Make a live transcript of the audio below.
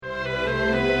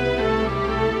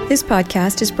This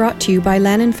podcast is brought to you by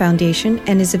Lannan Foundation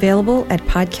and is available at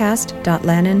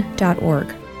podcast.lannan.org.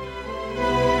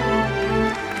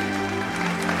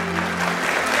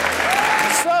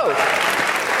 So,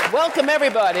 welcome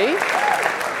everybody.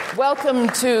 Welcome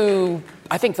to,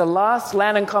 I think, the last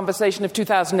Lannan Conversation of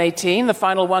 2018, the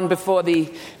final one before the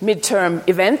midterm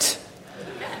event.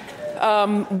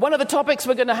 One of the topics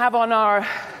we're going to have on our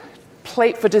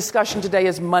plate for discussion today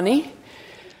is money.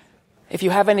 If you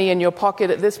have any in your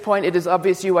pocket at this point, it is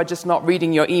obvious you are just not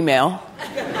reading your email.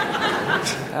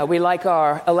 We like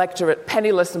our electorate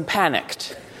penniless and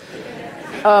panicked.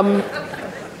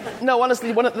 No,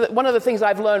 honestly, one of the things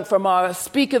I've learned from our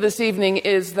speaker this evening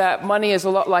is that money is a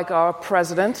lot like our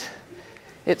president.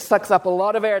 It sucks up a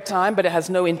lot of airtime, but it has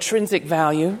no intrinsic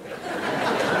value.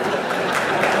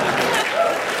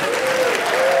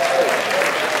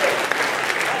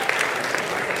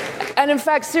 And in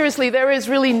fact, seriously, there is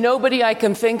really nobody I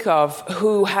can think of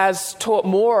who has taught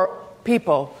more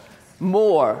people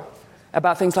more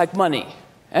about things like money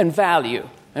and value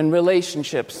and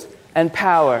relationships and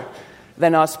power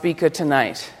than our speaker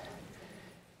tonight.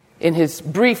 In his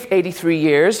brief 83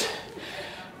 years,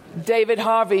 David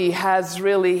Harvey has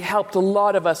really helped a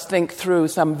lot of us think through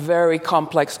some very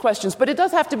complex questions. But it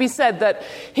does have to be said that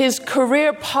his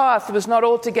career path was not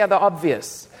altogether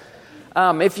obvious.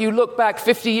 If you look back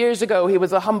 50 years ago, he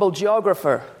was a humble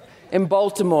geographer in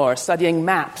Baltimore studying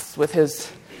maps with his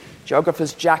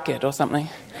geographer's jacket or something.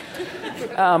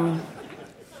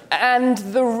 And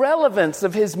the relevance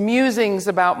of his musings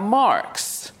about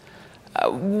Marx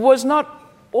was not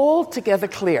altogether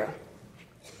clear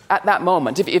at that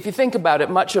moment. If you think about it,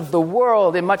 in much of the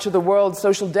world,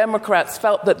 social democrats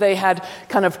felt that they had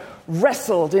kind of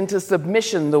wrestled into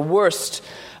submission the worst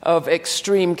of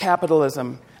extreme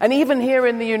capitalism. And even here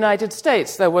in the United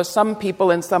States, there were some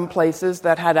people in some places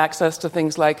that had access to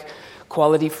things like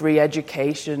quality-free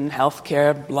education,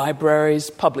 healthcare,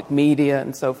 libraries, public media,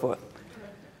 and so forth.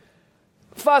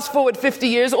 Fast forward 50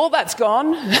 years, all that's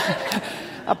gone,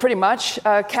 pretty much.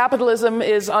 Capitalism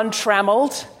is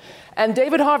untrammeled, and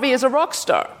David Harvey is a rock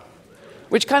star,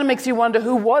 which kind of makes you wonder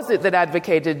who was it that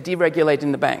advocated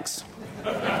deregulating the banks.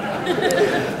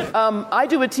 I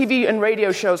do a TV and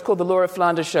radio show. It's called the Laura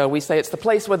Flanders Show. We say it's the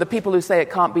place where the people who say it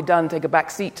can't be done take a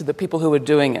back seat to the people who are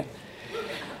doing it.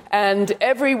 And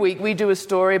every week we do a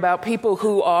story about people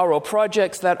who are, or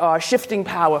projects that are shifting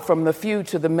power from the few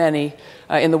to the many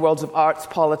in the worlds of arts,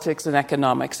 politics, and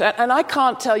economics. And I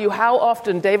can't tell you how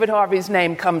often David Harvey's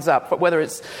name comes up, whether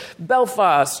it's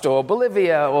Belfast or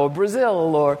Bolivia or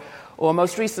Brazil or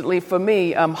most recently for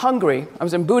me, Hungary. I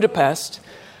was in Budapest.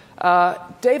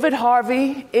 David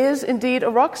Harvey is indeed a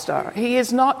rock star. He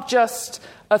is not just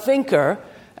a thinker,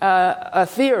 a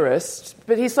theorist,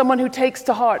 but he's someone who takes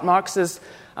to heart Marx's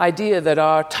idea that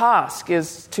our task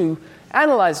is to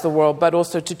analyze the world, but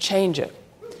also to change it.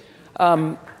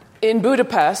 In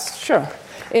Budapest,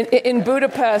 in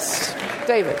Budapest,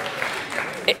 David,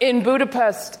 in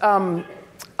Budapest,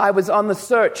 I was on the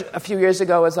search a few years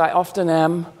ago, as I often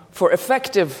am, for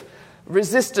effective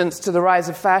resistance to the rise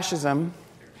of fascism.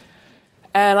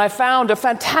 And I found a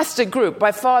fantastic group,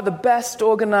 by far the best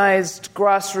organized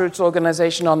grassroots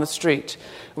organization on the street,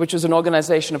 which was an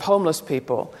organization of homeless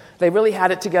people. They really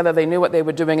had it together, they knew what they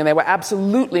were doing, and they were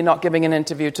absolutely not giving an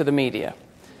interview to the media.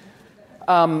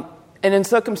 And in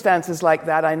circumstances like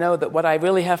that, I know that what I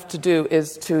really have to do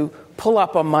is to pull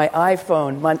up on my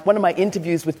iPhone one of my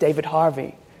interviews with David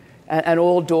Harvey, and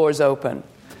all doors open.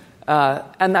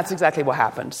 And that's exactly what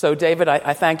happened. So, David,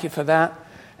 I thank you for that.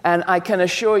 And I can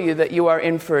assure you that you are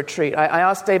in for a treat. I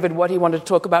asked David what he wanted to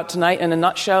talk about tonight in a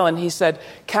nutshell, and he said,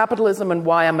 capitalism and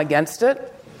why I'm against it.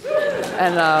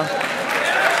 And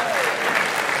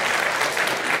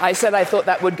I said I thought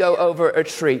that would go over a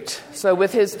treat. So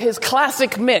with his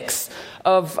classic mix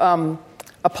of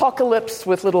apocalypse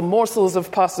with little morsels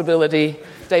of possibility,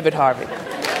 David Harvey.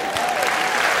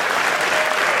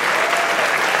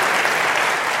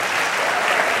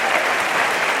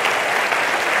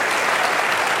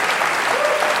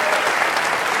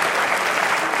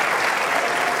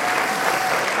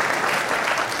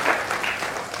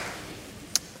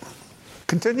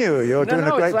 Continue. You're doing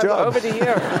a great job. Over to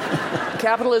you.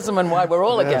 Capitalism and why we're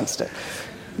all against it.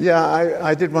 Yeah,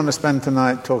 I did want to spend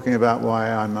tonight talking about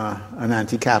why I'm an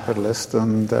anti-capitalist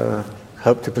and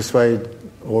hope to persuade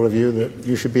all of you that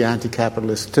you should be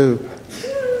anti-capitalist too.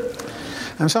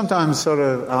 I'm sometimes sort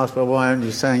of asked, well, why aren't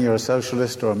you saying you're a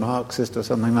socialist or a Marxist or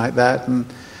something like that? And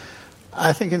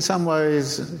I think in some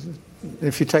ways,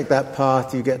 if you take that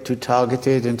path, you get too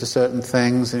targeted into certain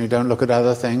things and you don't look at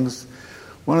other things.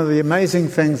 One of the amazing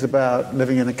things about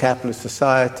living in a capitalist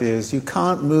society is you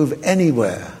can't move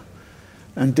anywhere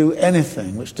and do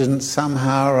anything which didn't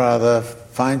somehow or other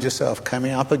find yourself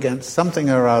coming up against something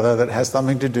or other that has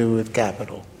something to do with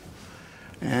capital.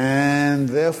 And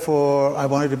therefore, I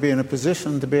wanted to be in a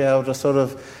position to be able to sort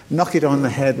of knock it on the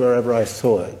head wherever I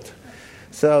saw it.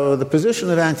 So the position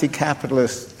of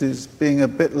anti-capitalist is being a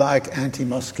bit like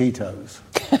anti-mosquitoes.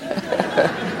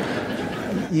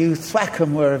 You thwack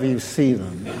them wherever you see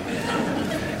them.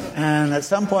 And at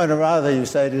some point or other you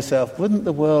say to yourself, wouldn't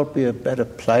the world be a better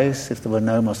place if there were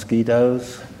no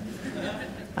mosquitoes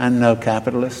and no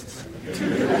capitalists?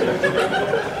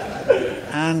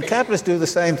 And capitalists do the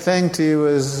same thing to you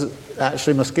as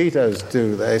actually mosquitoes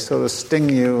do. They sort of sting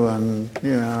you and,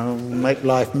 make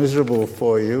life miserable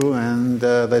for you, and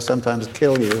they sometimes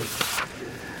kill you.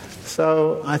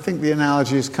 So I think the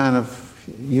analogy is kind of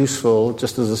useful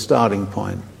just as a starting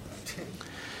point.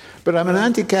 But I'm an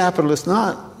anti-capitalist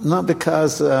not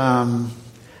because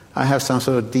I have some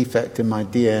sort of defect in my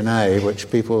DNA, which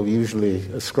people usually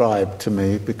ascribe to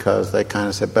me because they kind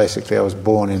of say basically I was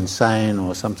born insane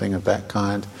or something of that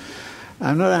kind.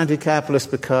 I'm not anti-capitalist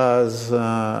because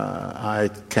I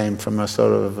came from a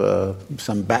sort of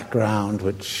some background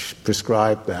which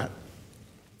prescribed that.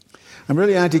 I'm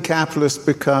really anti-capitalist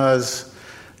because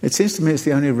it seems to me it's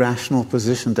the only rational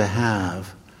position to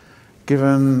have,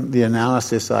 given the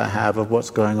analysis I have of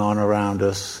what's going on around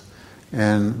us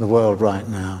in the world right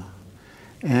now.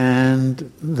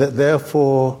 And that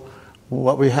therefore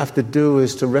what we have to do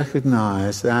is to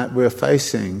recognize that we're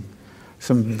facing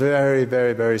some very,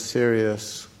 very, very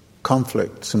serious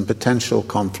conflicts and potential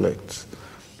conflicts.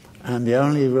 And the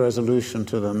only resolution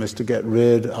to them is to get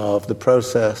rid of the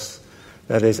process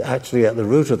that is actually at the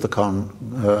root of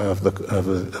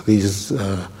these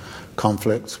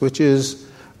conflicts, which is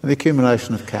the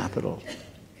accumulation of capital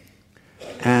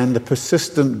and the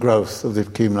persistent growth of the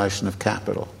accumulation of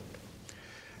capital.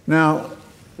 Now,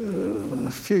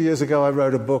 a few years ago I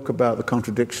wrote a book about the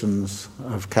contradictions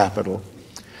of capital,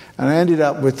 and I ended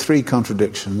up with 3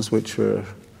 contradictions which were,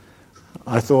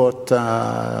 I thought,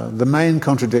 the main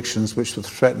contradictions which were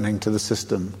threatening to the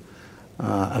system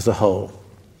as a whole.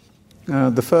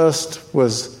 The first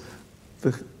was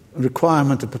the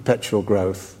requirement of perpetual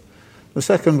growth. The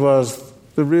second was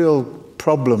the real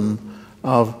problem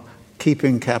of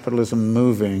keeping capitalism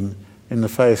moving in the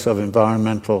face of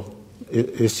environmental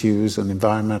issues and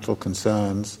environmental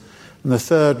concerns. And the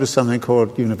third was something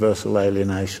called universal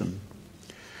alienation.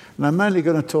 And I'm mainly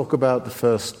going to talk about the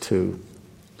first 2.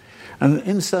 And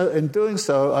in doing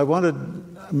so, I want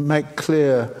to make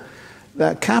clear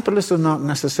that capitalists are not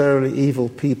necessarily evil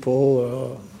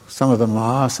people. Some of them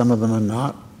are, some of them are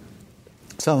not.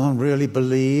 Some of them really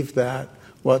believe that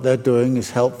what they're doing is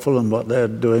helpful and what they're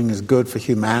doing is good for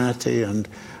humanity, and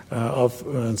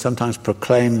sometimes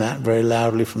proclaim that very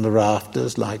loudly from the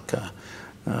rafters, like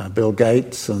Bill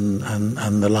Gates and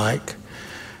the like.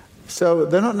 So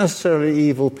they're not necessarily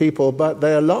evil people, but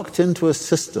they are locked into a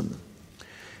system.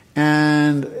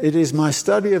 And it is my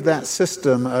study of that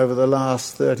system over the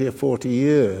last 30 or 40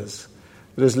 years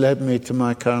that has led me to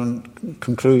my current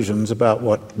conclusions about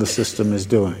what the system is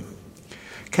doing.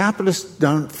 Capitalists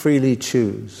don't freely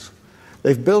choose.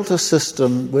 They've built a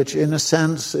system which, in a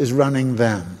sense, is running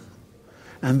them.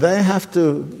 And they have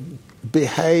to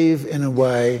behave in a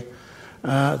way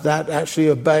that actually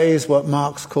obeys what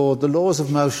Marx called the laws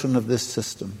of motion of this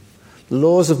system, the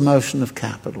laws of motion of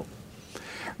capital.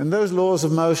 And those laws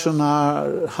of motion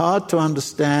are hard to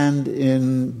understand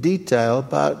in detail,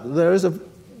 but there is a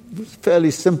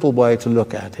fairly simple way to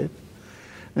look at it.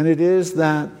 And it is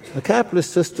that the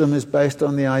capitalist system is based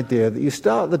on the idea that you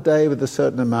start the day with a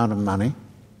certain amount of money.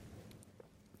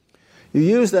 You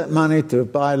use that money to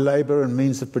buy labor and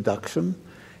means of production.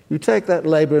 You take that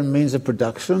labor and means of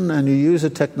production and you use a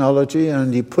technology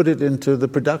and you put it into the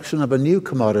production of a new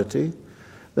commodity.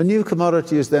 The new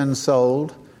commodity is then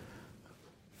sold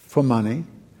for money,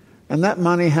 and that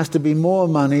money has to be more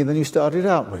money than you started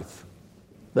out with.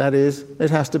 That is, it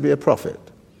has to be a profit,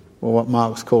 or what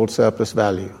Marx called surplus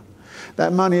value.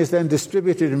 That money is then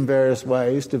distributed in various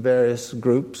ways to various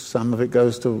groups. Some of it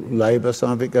goes to labor,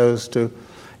 some of it goes to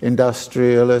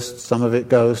industrialists, some of it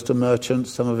goes to merchants,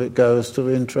 some of it goes to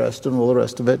interest and all the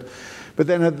rest of it. But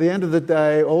then at the end of the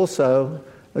day, also,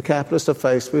 the capitalists are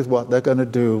faced with what they're going to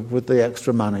do with the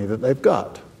extra money that they've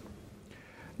got.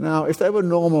 Now, if they were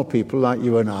normal people like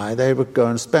you and I, they would go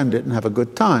and spend it and have a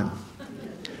good time.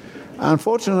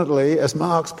 Unfortunately, as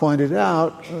Marx pointed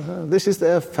out, this is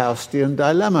their Faustian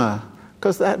dilemma,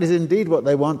 because that is indeed what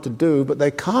they want to do, but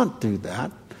they can't do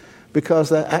that because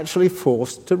they're actually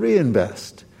forced to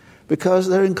reinvest, because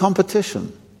they're in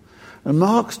competition. And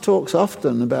Marx talks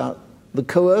often about the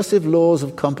coercive laws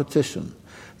of competition,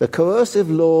 The coercive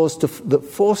laws that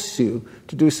force you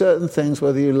to do certain things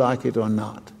whether you like it or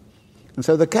not. And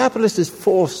so the capitalist is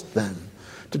forced then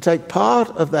to take part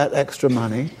of that extra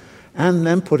money and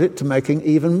then put it to making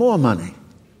even more money.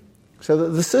 So that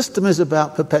the system is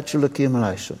about perpetual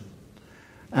accumulation.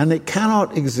 And it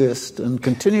cannot exist and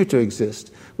continue to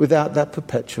exist without that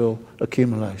perpetual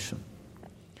accumulation.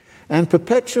 And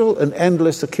perpetual and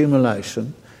endless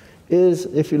accumulation is,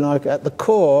 if you like, at the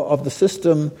core of the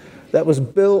system that was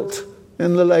built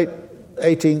in the late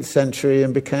 18th century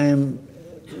and became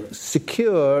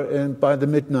secure by the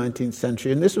mid-19th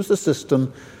century. And this was the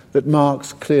system that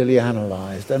Marx clearly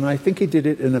analyzed. And I think he did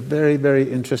it in a very,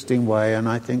 very interesting way. And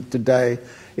I think today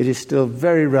it is still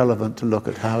very relevant to look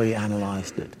at how he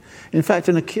analyzed it. In fact,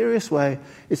 in a curious way,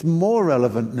 it's more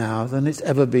relevant now than it's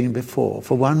ever been before,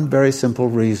 for one very simple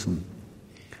reason.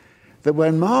 That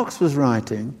when Marx was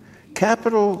writing,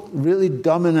 capital really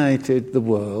dominated the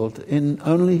world in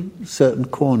only certain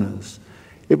corners.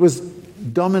 It was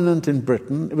dominant in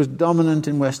Britain, it was dominant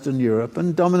in Western Europe,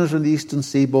 and dominant on the eastern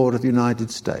seaboard of the United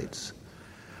States.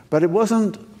 But it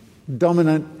wasn't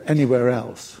dominant anywhere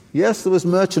else. Yes, there was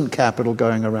merchant capital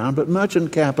going around, but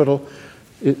merchant capital,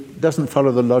 it doesn't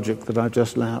follow the logic that I've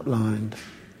just outlined.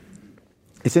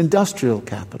 It's industrial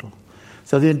capital.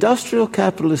 So the industrial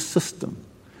capitalist system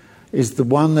is the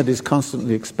one that is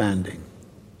constantly expanding.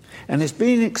 And it's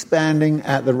been expanding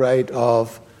at the rate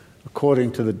of,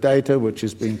 according to the data, which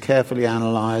has been carefully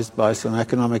analyzed by some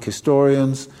economic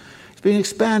historians, it's been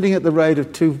expanding at the rate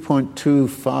of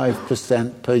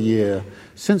 2.25% per year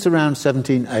since around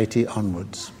 1780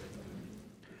 onwards.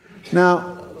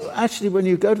 Now, actually, when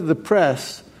you go to the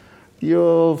press,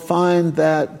 you'll find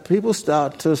that people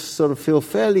start to sort of feel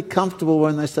fairly comfortable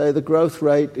when they say the growth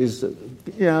rate is,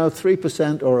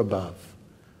 3% or above.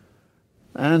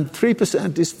 And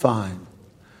 3% is fine.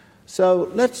 So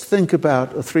let's think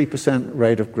about a 3%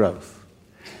 rate of growth.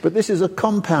 But this is a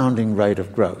compounding rate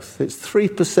of growth. It's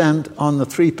 3% on the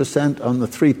 3% on the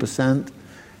 3%,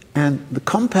 and the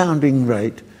compounding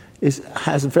rate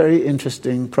has very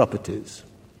interesting properties.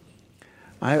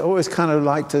 I always kind of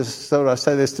like to I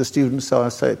say this to students, so I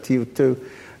say it to you too.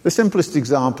 The simplest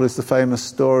example is the famous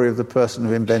story of the person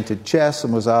who invented chess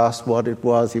and was asked what it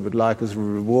was he would like as a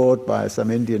reward by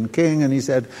some Indian king, and he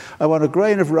said, I want a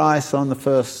grain of rice on the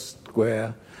first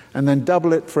square, and then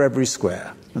double it for every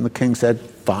square. And the king said,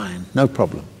 fine, no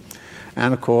problem.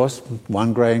 And of course,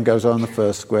 one grain goes on the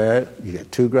first square, you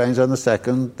get 2 grains on the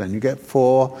second, then you get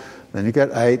 4, then you get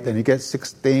 8, then you get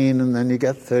 16, and then you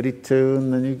get 32,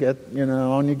 and then you get,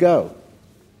 on you go.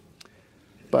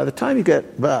 By the time you get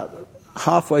about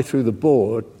halfway through the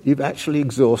board, you've actually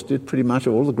exhausted pretty much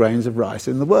all the grains of rice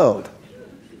in the world.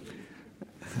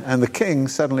 And the king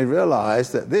suddenly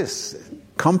realized that this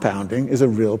compounding is a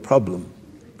real problem.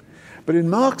 But in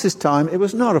Marx's time, it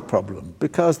was not a problem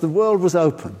because the world was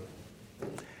open.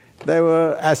 They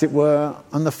were, as it were,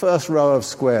 on the first row of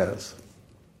squares.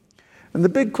 And the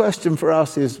big question for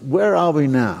us is, where are we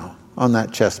now on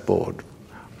that chessboard?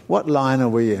 What line are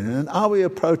we in? And are we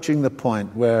approaching the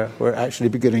point where we're actually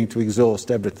beginning to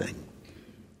exhaust everything?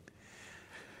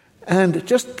 And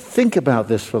just think about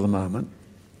this for the moment,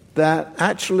 that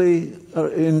actually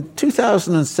in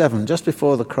 2007, just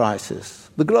before the crisis,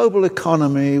 the global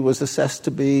economy was assessed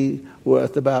to be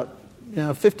worth about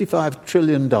 $55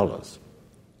 trillion.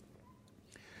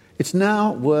 It's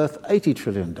now worth $80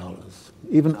 trillion,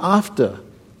 even after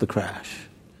the crash.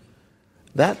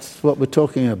 That's what we're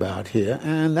talking about here,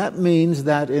 and that means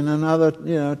that in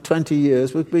another 20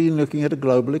 years we'll be looking at a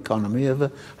global economy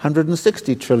of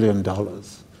 $160 trillion.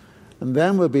 And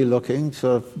then we'll be looking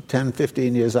sort of 10,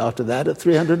 15 years after that at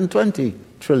 $320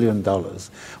 trillion.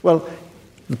 Well,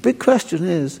 the big question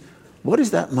is, what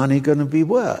is that money going to be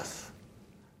worth?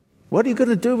 What are you going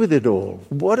to do with it all?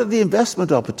 What are the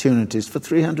investment opportunities for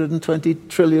 $320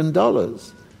 trillion?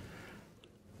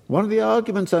 One of the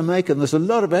arguments I make, and there's a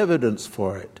lot of evidence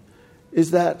for it,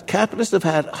 is that capitalists have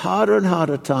had harder and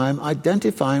harder time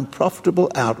identifying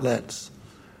profitable outlets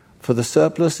for the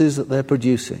surpluses that they're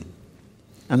producing.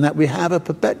 And that we have a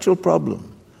perpetual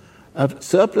problem of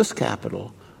surplus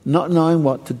capital not knowing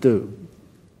what to do.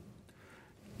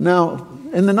 Now,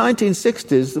 in the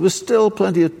 1960s, there was still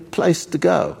plenty of place to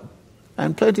go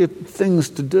and plenty of things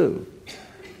to do.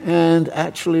 And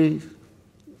actually,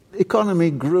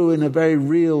 economy grew in a very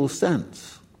real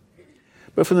sense.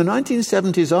 But from the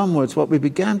 1970s onwards, what we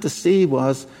began to see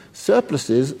was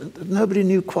surpluses that nobody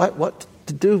knew quite what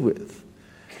to do with.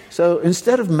 So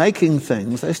instead of making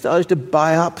things, they started to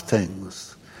buy up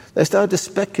things. They started to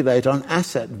speculate on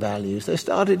asset values. They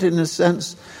started, in a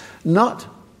sense, not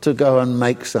to go and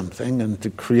make something and to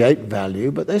create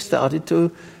value, but they started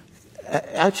to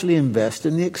actually invest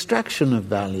in the extraction of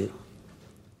value.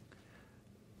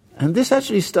 And this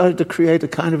actually started to create a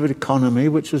kind of an economy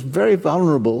which was very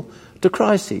vulnerable to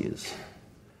crises.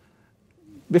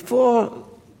 Before,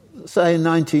 say,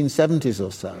 1970s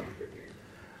or so,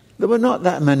 there were not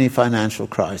that many financial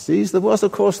crises. There was,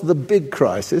 of course, the big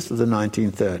crisis of the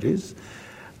 1930s,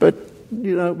 but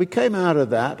we came out of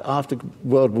that after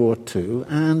World War II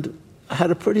and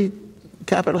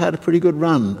capital had a pretty good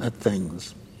run at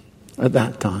things at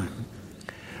that time.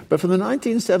 But from the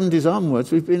 1970s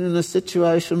onwards, we've been in a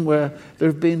situation where there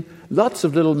have been lots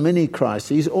of little mini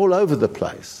crises all over the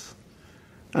place.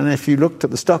 And if you looked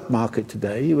at the stock market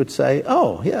today, you would say,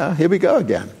 oh, yeah, here we go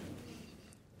again.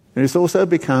 And it's also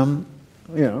become,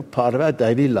 part of our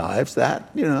daily lives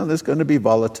that, there's going to be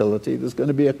volatility, there's going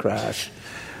to be a crash.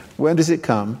 When does it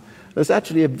come? There's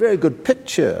actually a very good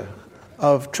picture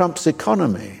of Trump's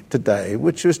economy today,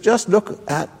 which was just look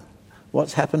at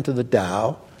what's happened to the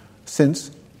Dow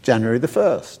since January the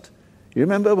 1st. You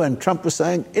remember when Trump was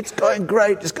saying, it's going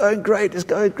great, it's going great, it's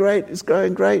going great, it's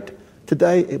going great.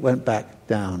 Today it went back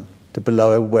down to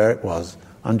below where it was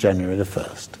on January the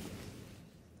 1st.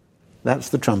 That's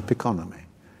the Trump economy.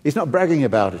 He's not bragging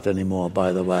about it anymore,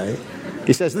 by the way.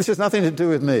 He says, this has nothing to do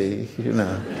with me,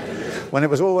 When it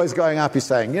was always going up, he's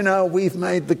saying, we've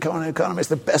made the economy, it's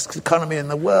the best economy in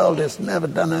the world, it's never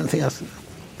done anything else.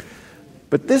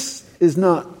 But this is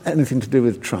not anything to do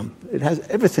with Trump. It has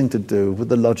everything to do with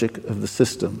the logic of the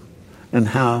system and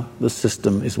how the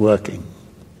system is working.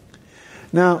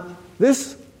 Now,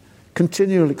 this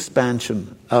continual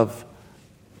expansion of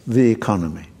the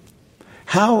economy,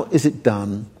 how is it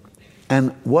done,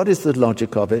 and what is the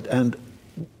logic of it, and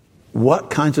what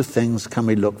kinds of things can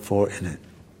we look for in it?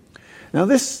 Now,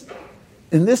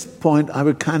 in this point, I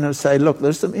would kind of say, look,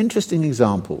 there's some interesting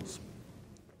examples.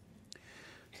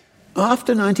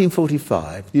 After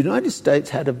 1945, the United States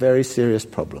had a very serious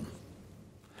problem.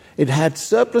 It had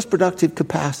surplus productive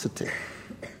capacity.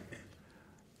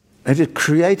 It had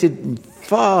created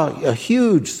a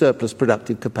huge surplus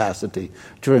productive capacity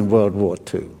during World War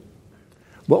II.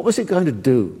 What was it going to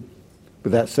do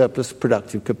with that surplus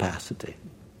productive capacity?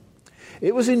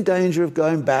 It was in danger of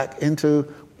going back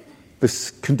into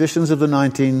the conditions of the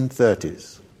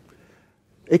 1930s.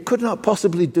 It could not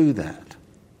possibly do that.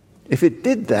 If it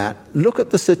did that, look at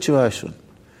the situation.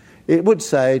 It would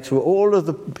say to all of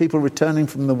the people returning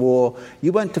from the war,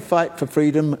 you went to fight for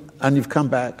freedom and you've come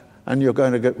back and you're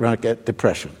going to get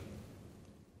depression.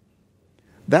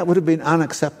 That would have been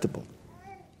unacceptable.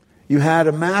 You had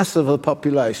a mass of the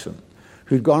population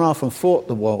who'd gone off and fought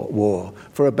the war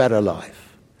for a better life.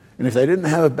 And if they didn't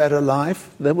have a better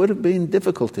life, there would have been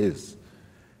difficulties.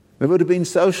 There would have been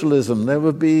socialism. There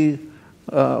would be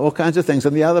all kinds of things.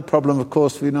 And the other problem, of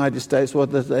course, for the United States was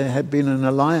that they had been in an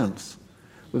alliance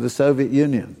with the Soviet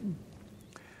Union.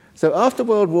 So after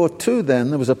World War II,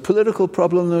 then, there was a political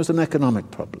problem, there was an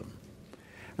economic problem.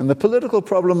 And the political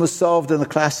problem was solved in a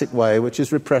classic way, which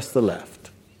is repress the left.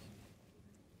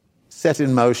 Set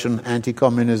in motion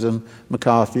anti-communism,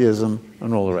 McCarthyism,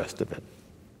 and all the rest of it.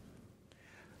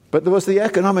 But there was the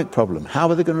economic problem. How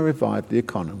were they going to revive the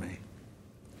economy?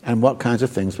 And what kinds of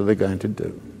things were they going to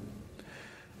do?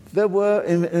 There were,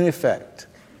 in effect,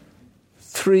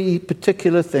 three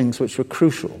particular things which were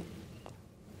crucial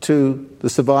to the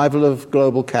survival of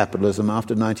global capitalism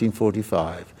after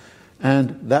 1945.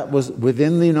 And that was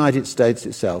within the United States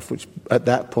itself, which at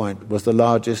that point was the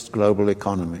largest global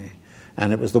economy.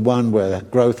 And it was the one where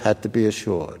growth had to be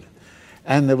assured.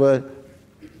 And there were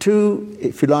two,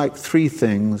 if you like, three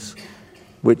things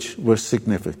which were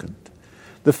significant.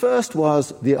 The first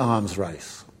was the arms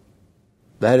race.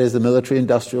 That is the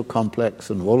military-industrial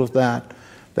complex and all of that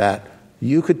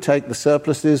you could take the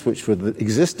surpluses which were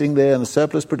existing there and the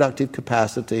surplus productive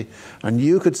capacity, and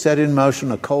you could set in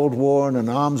motion a Cold War and an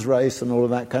arms race and all of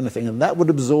that kind of thing, and that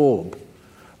would absorb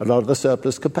a lot of the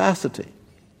surplus capacity.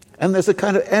 And there's a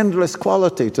kind of endless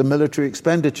quality to military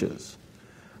expenditures.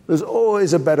 There's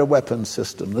always a better weapons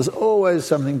system. There's always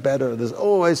something better. There's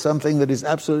always something that is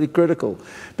absolutely critical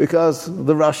because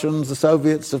the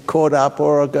Soviets have caught up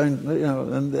or are going,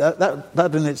 and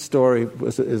that in its story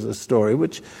is a story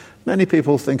which many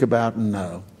people think about and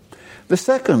know. The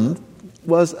second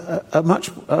was a much,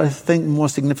 I think, more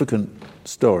significant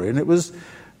story, and it was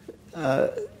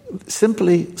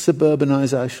simply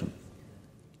suburbanization.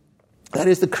 That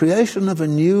is the creation of a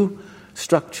new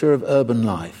structure of urban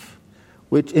life,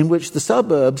 in which the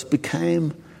suburbs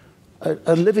became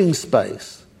a living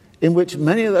space in which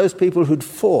many of those people who'd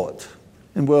fought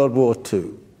in World War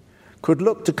II could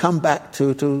look to come back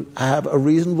to have a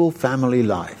reasonable family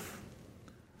life.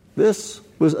 This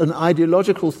was an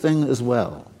ideological thing as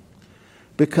well,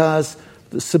 because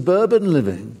the suburban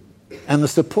living and the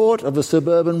support of a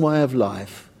suburban way of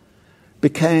life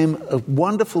became a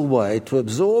wonderful way to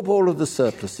absorb all of the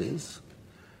surpluses,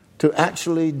 to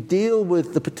actually deal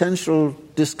with the potential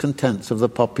discontents of the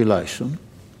population,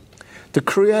 to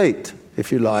create,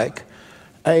 if you like,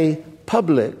 a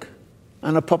public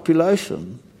and a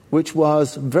population which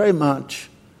was very much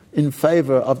in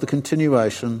favour of the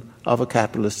continuation of a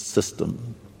capitalist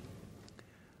system.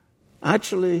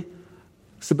 Actually,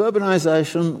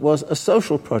 suburbanisation was a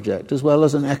social project as well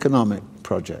as an economic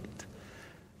project.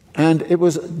 And it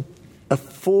was a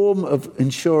form of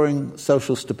ensuring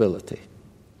social stability.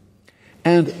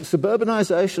 And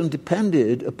suburbanisation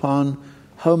depended upon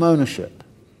home ownership.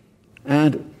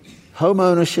 And home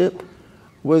ownership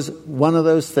was one of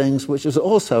those things which is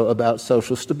also about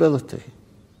social stability.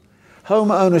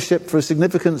 Home ownership for a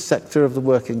significant sector of the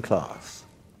working class.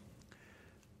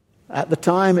 At the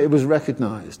time, it was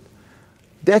recognised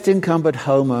debt-encumbered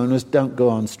homeowners don't go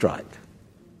on strike.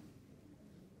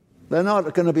 They're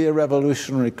not going to be a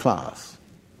revolutionary class.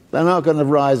 They're not going to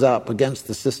rise up against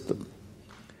the system.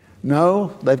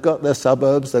 No, they've got their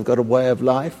suburbs, they've got a way of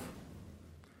life.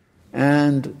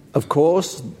 And, of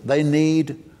course, they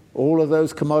need all of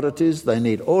those commodities. They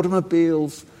need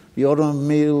automobiles. The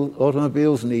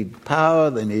automobiles need power,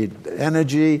 they need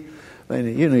energy,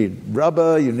 you need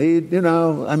rubber, you need,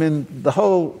 the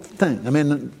whole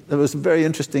thing. There was a very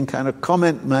interesting kind of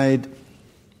comment made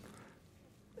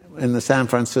in the San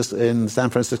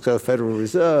Francisco Federal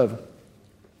Reserve,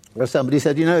 where somebody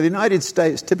said, the United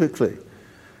States typically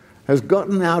has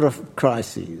gotten out of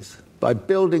crises by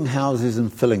building houses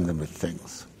and filling them with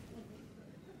things.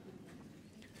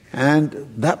 And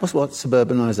that was what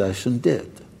suburbanization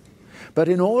did. But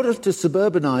in order to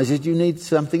suburbanize it, you need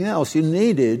something else. You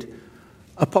needed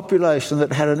a population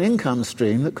that had an income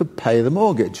stream that could pay the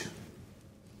mortgage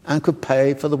and could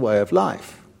pay for the way of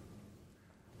life.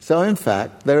 So, in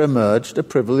fact, there emerged a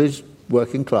privileged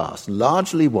working class,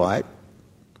 largely white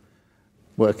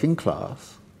working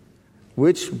class,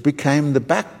 which became the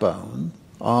backbone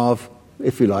of,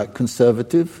 if you like,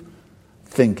 conservative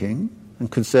thinking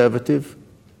and conservative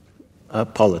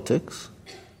politics.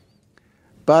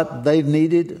 But they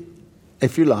needed,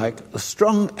 if you like, a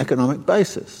strong economic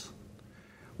basis,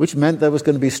 which meant there was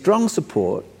going to be strong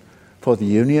support for the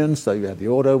unions. So you had the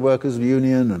Auto Workers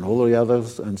Union and all the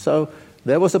others. And so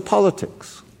there was a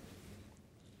politics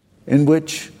in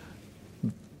which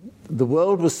the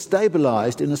world was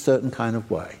stabilized in a certain kind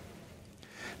of way.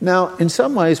 Now, in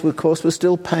some ways, of course, we're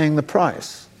still paying the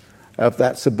price of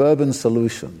that suburban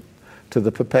solution to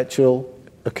the perpetual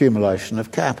accumulation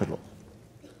of capital,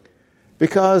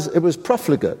 because it was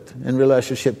profligate in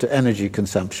relationship to energy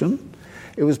consumption,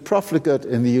 it was profligate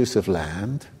in the use of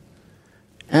land,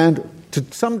 and to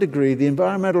some degree the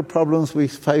environmental problems we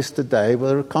face today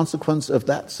were a consequence of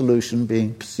that solution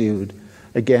being pursued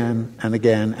again and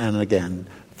again and again,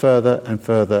 further and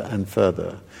further and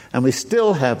further. And we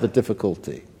still have the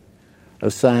difficulty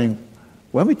of saying,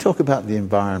 when we talk about the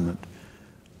environment,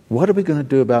 what are we going to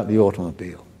do about the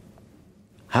automobile?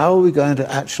 How are we going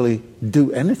to actually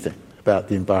do anything about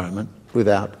the environment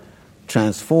without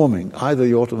transforming either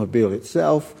the automobile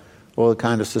itself or the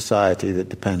kind of society that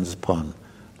depends upon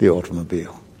the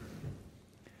automobile?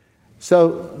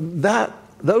 So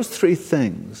those three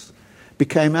things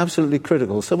became absolutely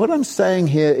critical. So what I'm saying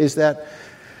here is that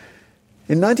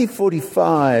in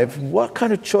 1945, what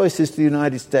kind of choices do the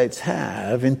United States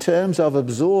have in terms of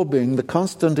absorbing the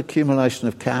constant accumulation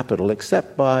of capital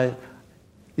except by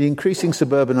the increasing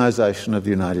suburbanization of the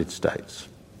United States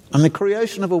and the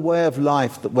creation of a way of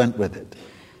life that went with it?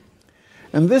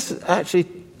 And this actually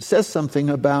says something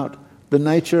about the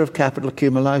nature of capital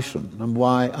accumulation and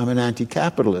why I'm an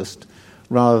anti-capitalist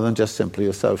rather than just simply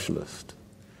a socialist.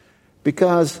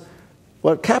 Because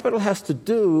what capital has to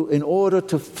do in order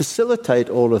to facilitate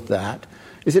all of that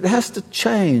is it has to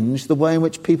change the way in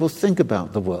which people think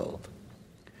about the world.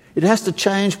 It has to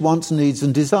change wants, needs,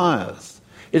 and desires.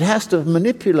 It has to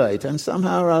manipulate and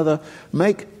somehow or other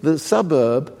make the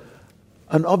suburb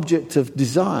an object of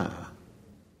desire.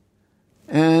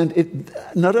 And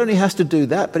it not only has to do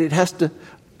that, but it has to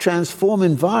transform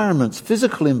environments,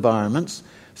 physical environments,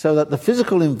 so that the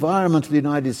physical environment of the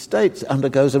United States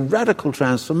undergoes a radical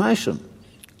transformation.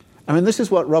 This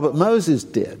is what Robert Moses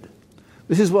did.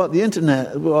 This is what the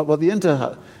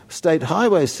interstate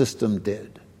highway system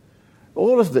did.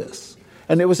 All of this.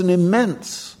 And it was an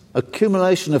immense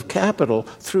accumulation of capital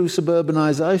through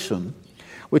suburbanization,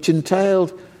 which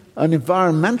entailed an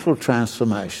environmental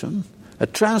transformation, a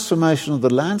transformation of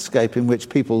the landscape in which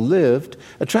people lived,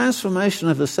 a transformation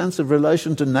of the sense of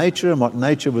relation to nature and what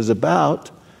nature was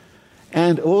about,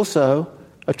 and also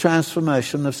a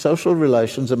transformation of social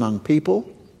relations among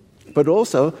people, but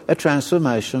also a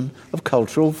transformation of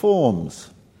cultural forms.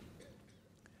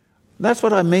 That's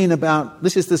what I mean about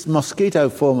this mosquito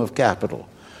form of capital.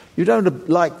 You don't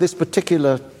like this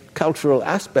particular cultural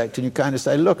aspect and you kind of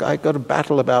say, look, I've got to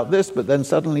battle about this, but then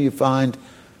suddenly you find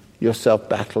yourself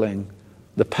battling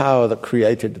the power that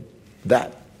created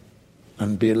that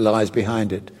and lies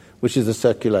behind it, which is the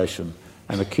circulation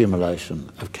and accumulation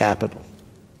of capital.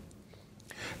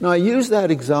 Now, I use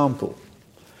that example,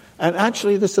 and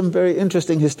actually there's some very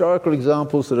interesting historical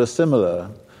examples that are similar.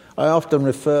 I often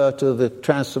refer to the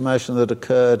transformation that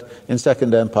occurred in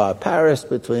Second Empire Paris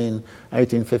between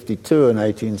 1852 and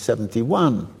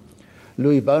 1871.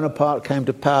 Louis Bonaparte came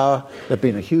to power. There had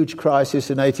been a huge crisis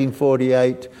in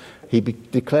 1848. He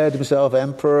declared himself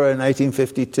emperor in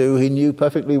 1852. He knew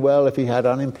perfectly well if he had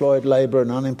unemployed labor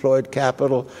and unemployed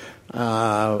capital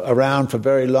around for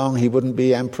very long, he wouldn't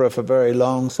be emperor for very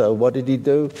long. So what did he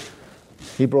do?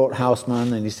 He brought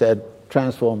Haussmann and he said,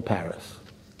 transform Paris.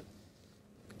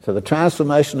 So the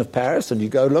transformation of Paris, and you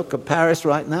go look at Paris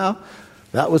right now,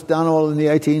 that was done all in the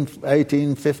 1850s,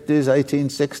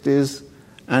 1860s,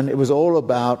 and it was all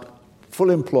about full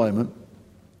employment,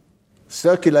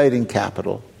 circulating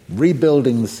capital,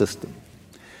 rebuilding the system.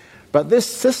 But this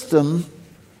system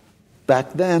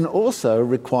back then also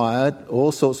required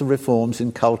all sorts of reforms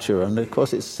in culture, and of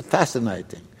course it's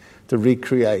fascinating to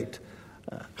recreate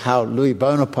how Louis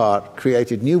Bonaparte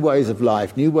created new ways of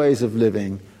life, new ways of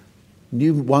living,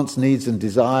 new wants, needs and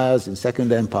desires in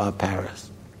Second Empire Paris.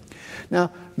 Now,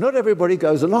 not everybody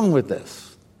goes along with this.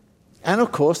 And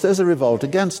of course there's a revolt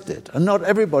against it, and not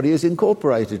everybody is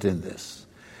incorporated in this.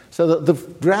 So that the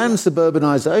grand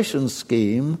suburbanization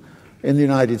scheme in the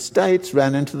United States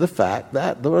ran into the fact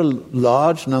that there were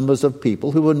large numbers of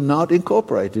people who were not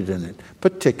incorporated in it,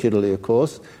 particularly, of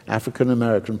course, African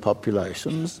American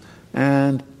populations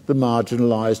and the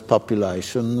marginalized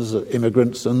populations,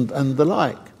 immigrants and the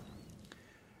like.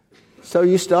 So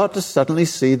you start to suddenly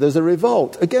see there's a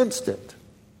revolt against it.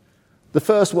 The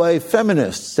first wave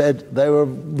feminists said they were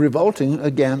revolting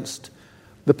against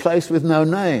the place with no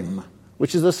name,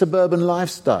 which is a suburban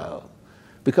lifestyle,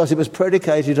 because it was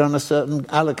predicated on a certain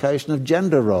allocation of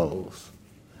gender roles.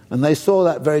 And they saw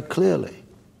that very clearly.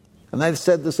 And they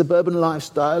said the suburban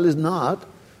lifestyle is not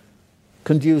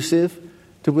conducive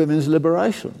to women's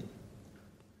liberation.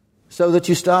 So that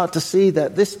you start to see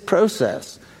that this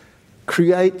process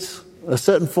creates a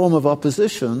certain form of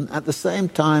opposition at the same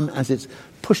time as it's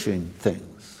pushing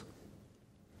things.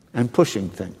 And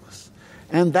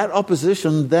that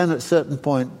opposition then at a certain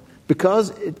point,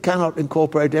 because it cannot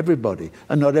incorporate everybody,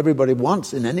 and not everybody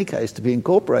wants, in any case, to be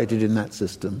incorporated in that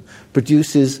system,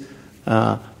 produces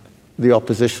the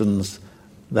oppositions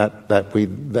that we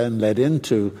then led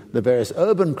into the various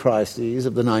urban crises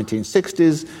of the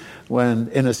 1960s, when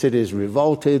inner cities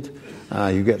revolted.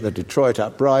 You get the Detroit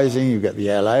uprising, you get the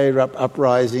LA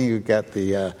uprising, you get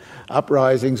the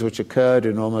uprisings which occurred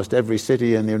in almost every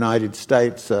city in the United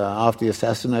States after the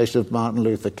assassination of Martin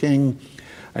Luther King.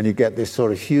 And you get this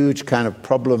sort of huge kind of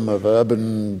problem of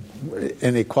urban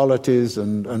inequalities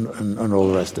and all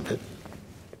the rest of it.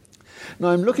 Now,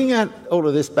 I'm looking at all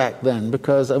of this back then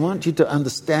because I want you to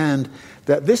understand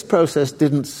that this process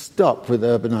didn't stop with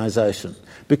urbanization,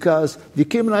 because the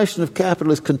accumulation of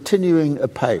capital is continuing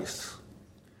apace.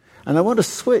 And I want to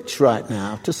switch right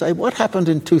now to say what happened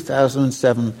in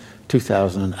 2007,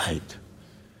 2008.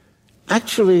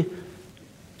 Actually,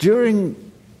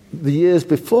 during the years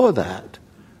before that,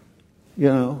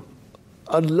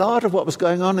 a lot of what was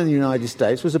going on in the United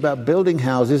States was about building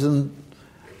houses and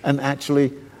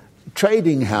actually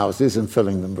trading houses and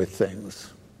filling them with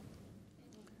things.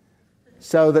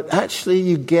 So that actually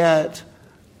you get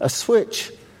a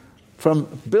switch from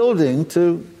building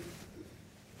to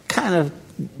kind of,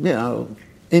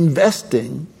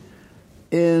 investing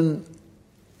in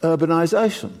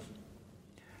urbanization.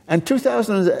 And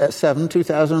 2007,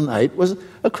 2008 was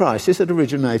a crisis that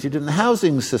originated in the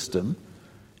housing system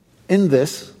in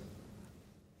this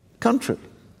country.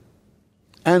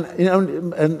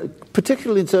 And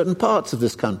particularly in certain parts of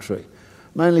this country,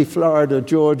 mainly Florida,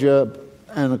 Georgia,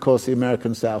 and of course the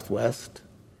American Southwest.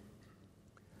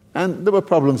 And there were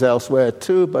problems elsewhere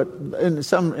too, but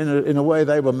in a way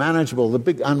they were manageable. The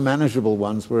big unmanageable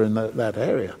ones were in that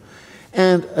area.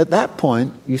 And at that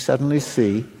point, you suddenly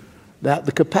see that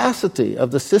the capacity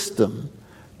of the system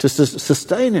to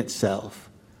sustain itself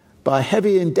by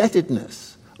heavy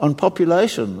indebtedness on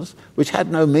populations which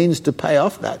had no means to pay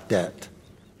off that debt.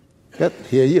 Yet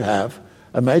here you have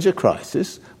a major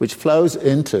crisis which flows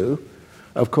into,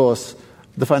 of course,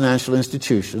 the financial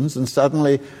institutions, and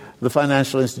suddenly the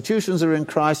financial institutions are in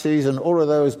crises, and all of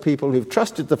those people who've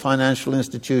trusted the financial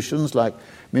institutions, like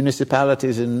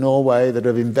municipalities in Norway that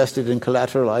have invested in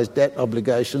collateralized debt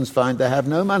obligations, find they have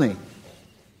no money.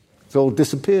 It's all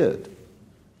disappeared.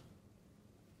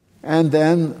 And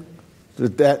then the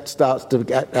debt starts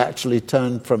to actually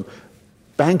turn from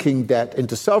banking debt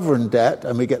into sovereign debt,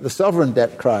 and we get the sovereign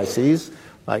debt crises,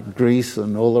 like Greece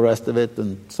and all the rest of it,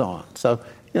 and so on. So,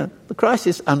 the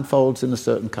crisis unfolds in a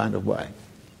certain kind of way.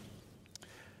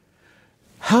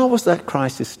 How was that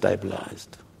crisis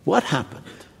stabilized? What happened?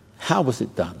 How was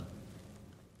it done?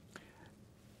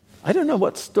 I don't know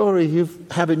what story you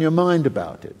have in your mind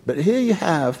about it, but here you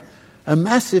have a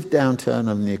massive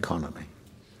downturn in the economy,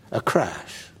 a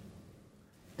crash,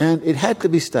 and it had to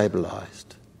be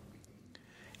stabilized.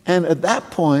 And at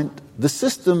that point, the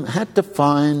system had to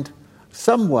find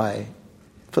some way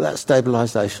for that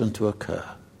stabilization to occur.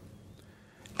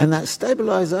 And that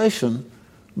stabilization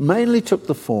mainly took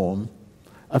the form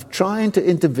of trying to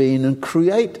intervene and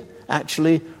create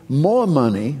actually more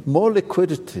money, more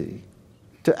liquidity,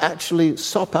 to actually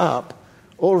sop up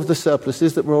all of the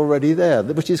surpluses that were already there,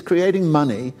 which is creating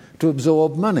money to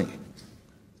absorb money,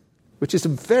 which is a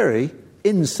very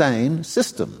insane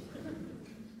system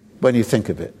when you think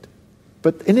of it.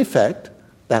 But in effect,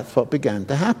 that's what began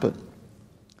to happen.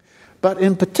 But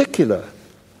in particular,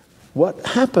 what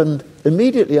happened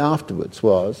immediately afterwards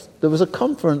was there was a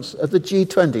conference of the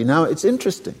G20. Now, it's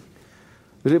interesting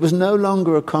that it was no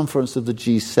longer a conference of the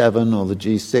G7 or the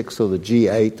G6 or the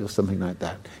G8 or something like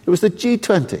that. It was the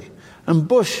G20. And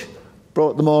Bush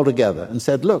brought them all together and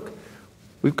said, look,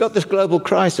 we've got this global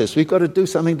crisis. We've got to do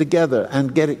something together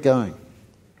and get it going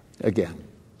again.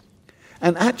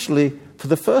 And actually, for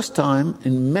the first time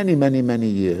in many, many, many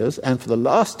years, and for the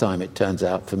last time, it turns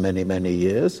out, for many, many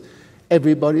years,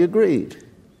 everybody agreed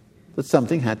that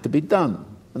something had to be done.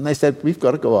 And they said, we've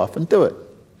got to go off and do it.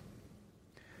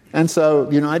 And so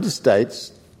the United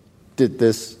States did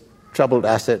this Troubled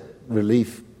Asset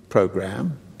Relief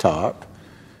Program, TARP,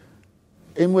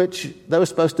 in which they were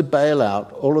supposed to bail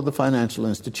out all of the financial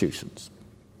institutions.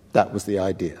 That was the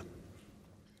idea.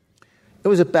 It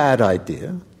was a bad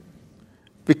idea,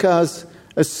 because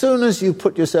as soon as you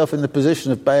put yourself in the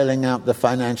position of bailing out the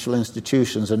financial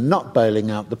institutions and not bailing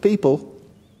out the people,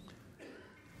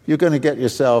 you're going to get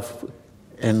yourself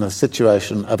in a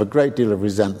situation of a great deal of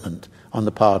resentment on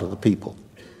the part of the people.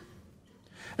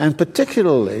 And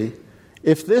particularly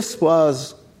if this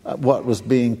was what was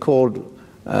being called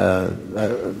around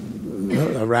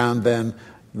then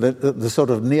the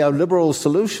sort of neoliberal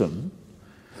solution,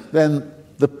 then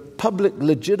the public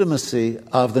legitimacy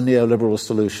of the neoliberal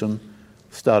solution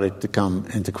started to come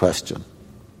into question.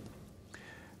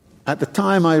 At the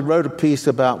time, I wrote a piece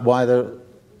about why the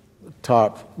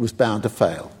TARP was bound to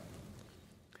fail.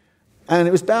 And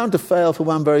it was bound to fail for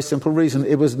one very simple reason: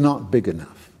 it was not big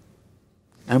enough.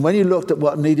 And when you looked at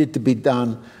what needed to be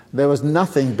done, there was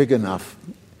nothing big enough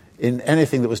in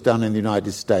anything that was done in the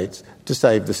United States to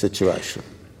save the situation.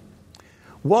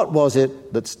 What was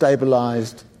it that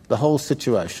stabilized the whole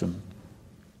situation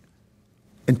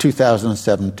in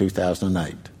 2007,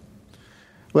 2008?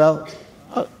 Well,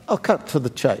 I'll cut to the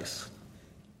chase.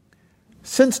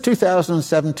 Since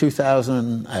 2007,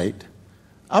 2008,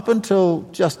 up until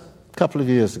just a couple of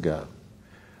years ago,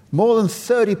 more than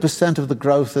 30% of the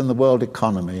growth in the world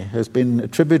economy has been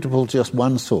attributable to just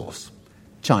one source: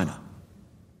 China.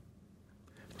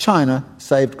 China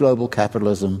saved global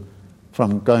capitalism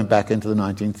from going back into the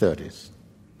 1930s.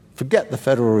 Forget the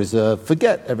Federal Reserve,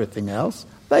 forget everything else.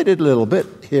 They did a little bit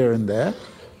here and there,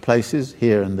 places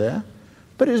here and there,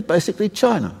 but it was basically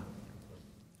China.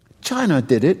 China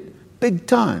did it big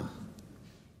time.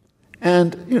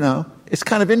 And, it's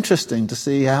kind of interesting to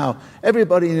see how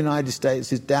everybody in the United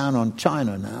States is down on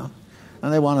China now,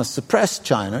 and they want to suppress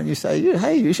China. And you say,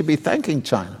 hey, you should be thanking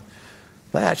China.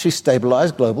 They actually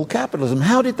stabilized global capitalism.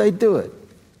 How did they do it?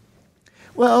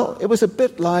 Well, it was a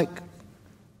bit like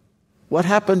what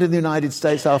happened in the United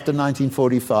States after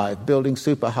 1945, building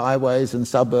superhighways and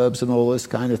suburbs and all this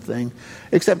kind of thing,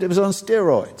 except it was on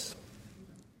steroids.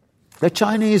 The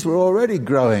Chinese were already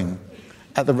growing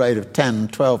at the rate of 10,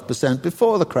 12%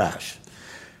 before the crash.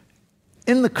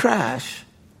 In the crash,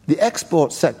 the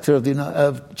export sector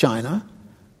of China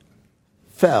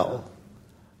fell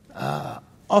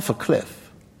off a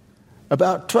cliff.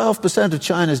 About 12% of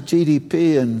China's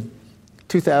GDP in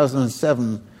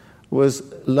 2007 was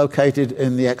located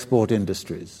in the export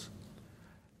industries.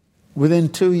 within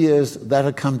 2 years, that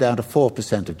had come down to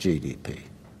 4% of GDP.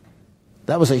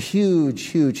 That was a huge,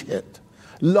 huge hit.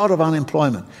 A lot of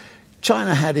unemployment.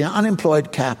 China had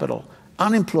unemployed capital,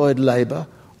 unemployed labor.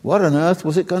 What on earth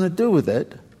was it going to do with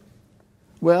it?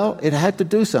 Well, it had to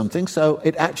do something, so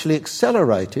it actually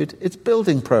accelerated its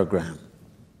building program.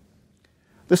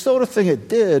 The sort of thing it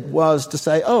did was to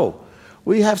say,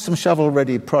 we have some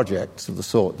shovel-ready projects of the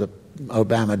sort that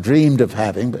Obama dreamed of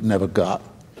having but never got.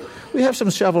 We have some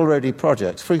shovel-ready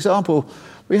projects. For example,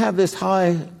 we have this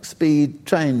high-speed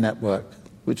train network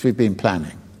which we've been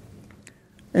planning.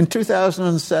 In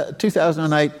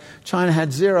 2008, China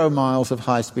had 0 miles of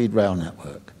high-speed rail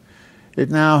network. It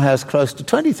now has close to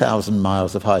 20,000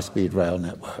 miles of high-speed rail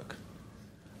network.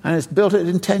 And it's built it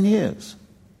in 10 years.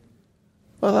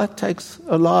 Well, that takes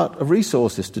a lot of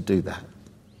resources to do that.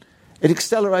 It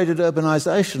accelerated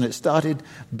urbanization. It started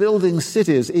building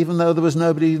cities even though there was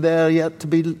nobody there yet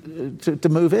to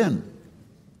move in.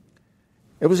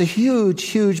 It was a huge,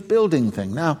 huge building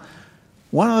thing. Now,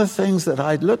 one of the things that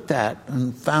I looked at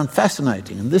and found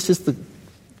fascinating, and this is the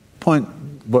point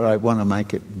where I want to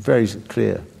make it very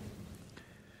clear,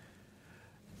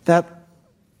 that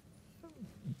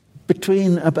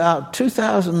between about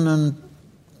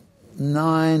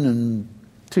 2009 and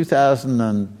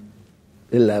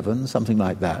 2011, something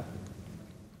like that,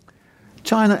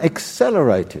 China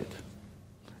accelerated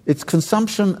its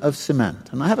consumption of cement.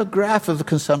 And I have a graph of the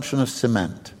consumption of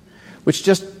cement, which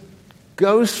just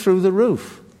goes through the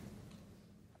roof,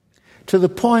 to the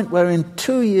point where in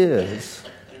 2 years,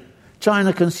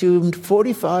 China consumed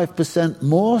 45%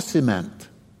 more cement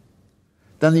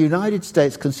than the United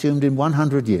States consumed in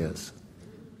 100 years.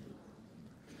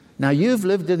 Now, you've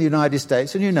lived in the United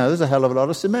States and you know there's a hell of a lot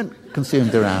of cement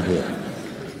consumed around here.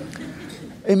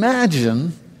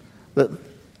 Imagine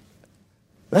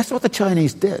that's what the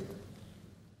Chinese did.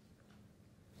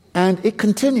 And it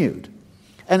continued.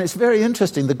 And it's very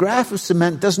interesting. The graph of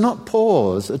cement does not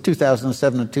pause at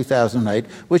 2007 and 2008,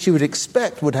 which you would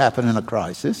expect would happen in a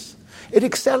crisis. It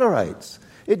accelerates.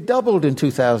 It doubled in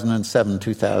 2007,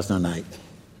 2008.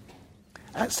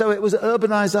 And so it was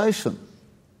urbanization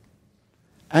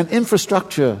and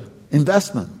infrastructure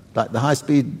investment, like the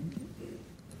high-speed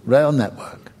rail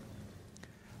network.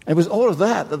 It was all of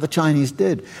that the Chinese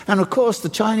did. And of course, the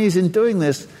Chinese, in doing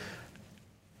this,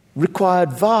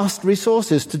 required vast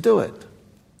resources to do it.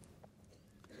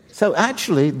 So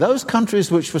actually, those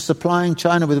countries which were supplying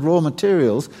China with raw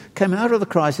materials came out of the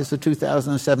crisis of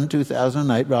 2007,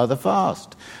 2008 rather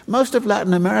fast. Most of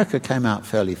Latin America came out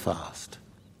fairly fast.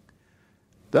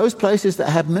 Those places that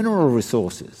have mineral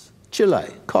resources, Chile,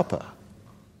 copper,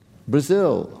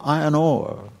 Brazil, iron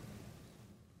ore,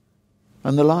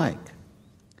 and the like.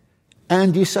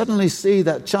 And you suddenly see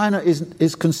that China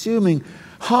is consuming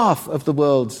half of the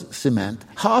world's cement,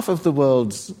 half of the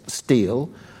world's steel,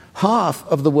 half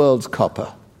of the world's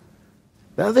copper.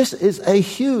 Now, this is a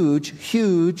huge,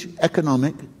 huge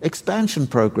economic expansion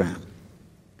program.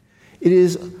 It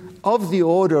is of the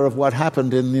order of what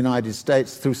happened in the United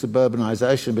States through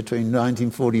suburbanization between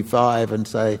 1945 and,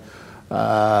 say,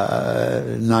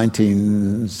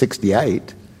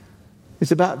 1968.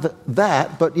 It's about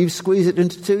that, but you squeeze it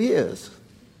into 2 years.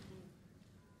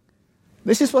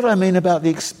 This is what I mean about the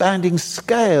expanding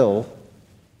scale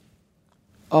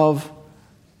of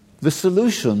the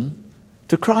solution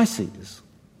to crises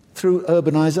through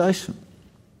urbanization.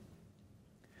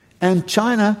 And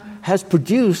China has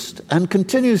produced and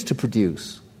continues to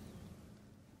produce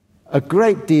a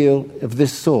great deal of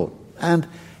this sort. And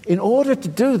in order to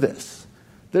do this,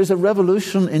 there's a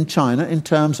revolution in China in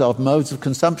terms of modes of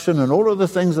consumption and all of the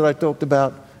things that I talked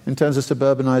about in terms of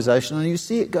suburbanization, and you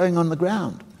see it going on the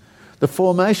ground. The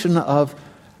formation of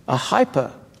a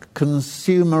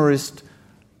hyper-consumerist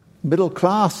middle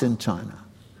class in China.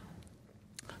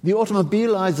 The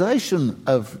automobilization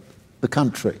of the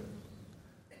country.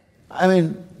 I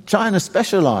mean, China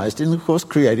specialized in, of course,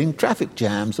 creating traffic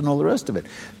jams and all the rest of it.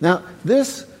 Now,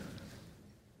 this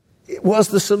was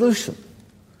the solution.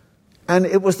 And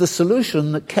it was the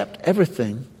solution that kept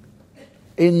everything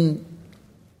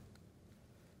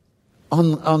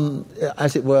on,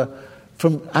 as it were,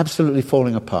 from absolutely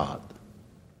falling apart.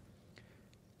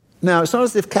 Now, it's not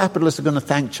as if capitalists are going to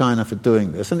thank China for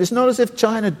doing this, and it's not as if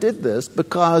China did this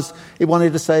because it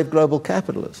wanted to save global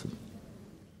capitalism.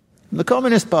 And the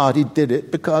Communist Party did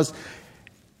it because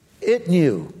it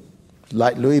knew,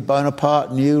 like Louis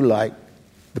Bonaparte knew, like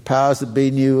the powers that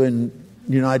be knew in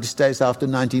the United States after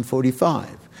 1945,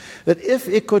 that if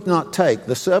it could not take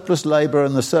the surplus labor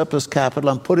and the surplus capital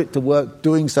and put it to work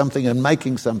doing something and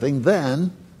making something,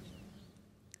 then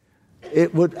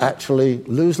it would actually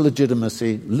lose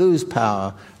legitimacy, lose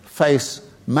power, face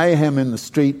mayhem in the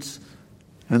streets,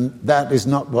 and that is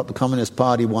not what the Communist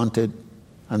Party wanted,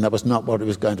 and that was not what it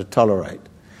was going to tolerate.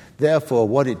 Therefore,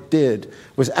 what it did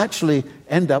was actually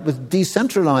end up with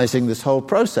decentralizing this whole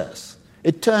process.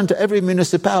 It turned to every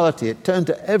municipality, it turned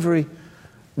to every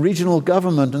regional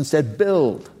government and said,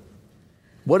 build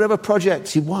whatever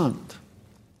projects you want.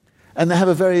 And they have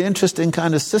a very interesting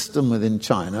kind of system within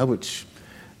China, which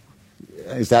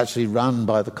is actually run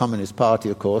by the Communist Party,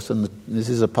 of course, and this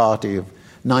is a party of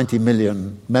 90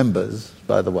 million members,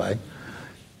 by the way.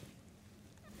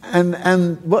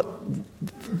 And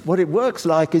what it works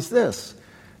like is this,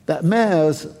 that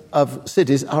mayors of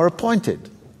cities are appointed.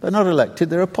 They're not elected,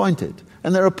 they're appointed.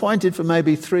 And they're appointed for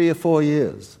maybe 3 or 4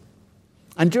 years.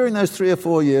 And during those 3 or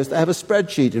 4 years, they have a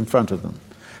spreadsheet in front of them.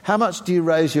 How much do you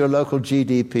raise your local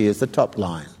GDP as the top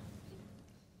line?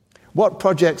 What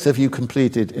projects have you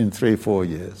completed in 3 or 4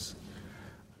 years?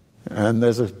 And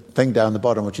there's a thing down the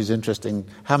bottom which is interesting.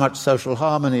 How much social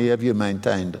harmony have you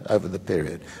maintained over the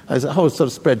period? There's a whole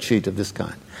sort of spreadsheet of this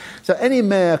kind. So any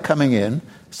mayor coming in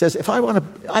says, if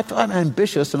I'm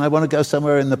ambitious and I want to go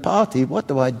somewhere in the party, what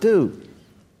do?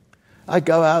 I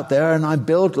go out there and I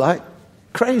build like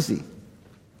crazy,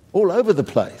 all over the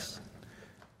place.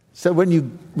 So when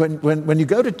you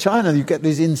go to China, you get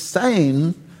these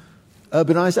insane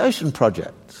urbanization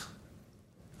projects.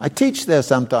 I teach there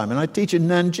sometime, and I teach in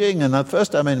Nanjing, and the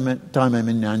first time I'm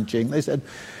in Nanjing, they said,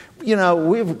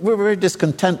 we're very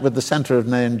discontent with the center of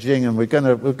Nanjing, and we're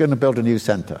going to build a new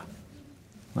center.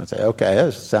 I say, okay,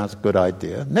 that sounds a good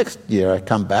idea. Next year I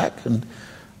come back, and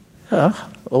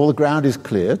all the ground is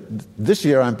cleared. This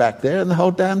year I'm back there, and the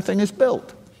whole damn thing is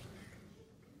built.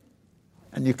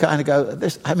 And you kind of go,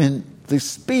 the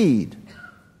speed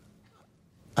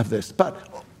of this. But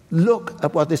look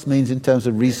at what this means in terms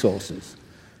of resources.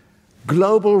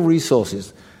 Global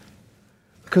resources.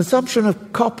 Consumption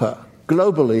of copper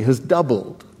globally has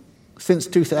doubled since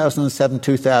 2007,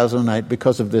 2008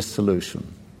 because of this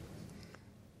solution.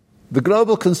 The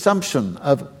global consumption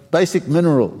of basic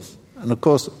minerals, and of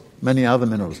course many other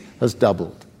minerals, has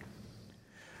doubled.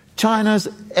 China's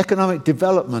economic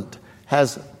development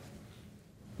has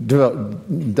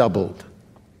doubled.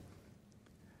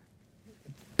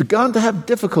 Begun to have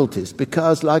difficulties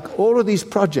because, like all of these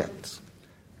projects,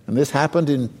 and this happened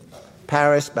in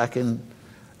Paris back in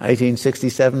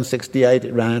 1867, 68,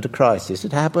 it ran into crisis.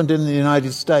 It happened in the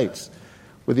United States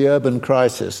with the urban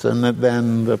crisis, and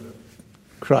then the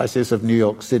crisis of New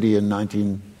York City in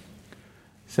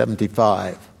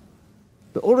 1975.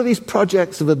 But all of these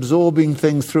projects of absorbing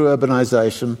things through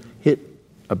urbanization hit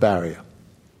a barrier.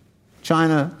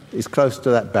 China is close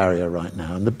to that barrier right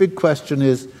now. And the big question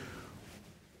is,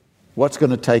 what's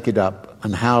going to take it up,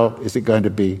 and how is it going to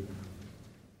be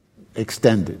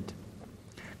extended?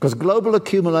 Because global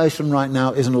accumulation right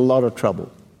now is in a lot of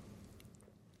trouble.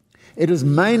 It has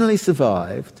mainly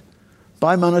survived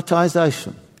by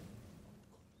monetization.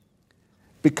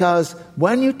 Because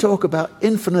when you talk about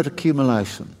infinite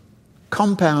accumulation,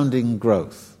 compounding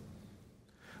growth,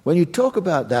 when you talk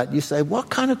about that, you say, what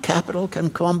kind of capital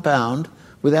can compound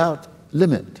without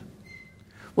limit?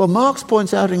 Well, Marx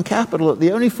points out in Capital that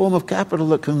the only form of capital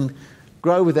that can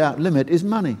grow without limit is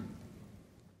money.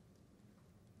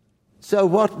 So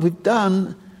what we've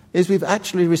done is we've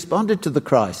actually responded to the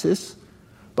crisis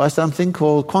by something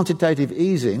called quantitative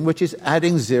easing, which is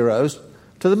adding zeros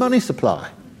to the money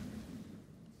supply.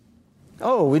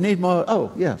 Oh, we need more.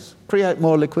 Oh, yes, create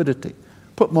more liquidity.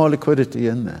 Put more liquidity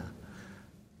in there.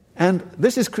 And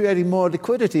this is creating more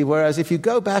liquidity, whereas if you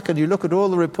go back and you look at all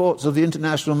the reports of the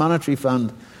International Monetary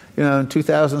Fund, in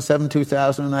 2007,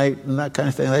 2008, and that kind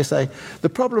of thing, they say the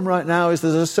problem right now is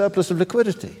there's a surplus of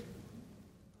liquidity.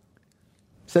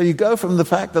 So you go from the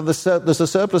fact that there's a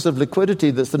surplus of liquidity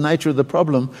that's the nature of the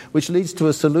problem, which leads to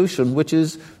a solution, which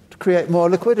is to create more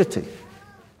liquidity.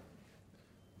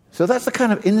 So that's the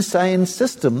kind of insane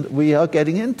system that we are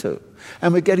getting into.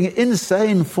 And we're getting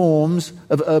insane forms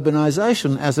of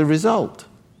urbanization as a result.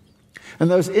 And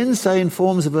those insane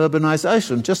forms of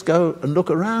urbanization, just go and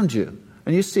look around you,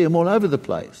 and you see them all over the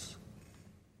place.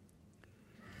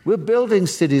 We're building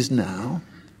cities now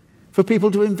for people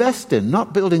to invest in,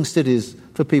 not building cities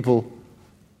for people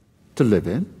to live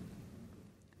in.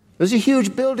 There's a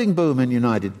huge building boom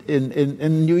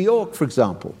in New York, for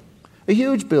example. A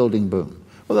huge building boom.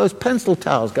 Well, those pencil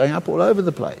towers going up all over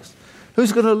the place.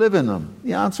 Who's going to live in them?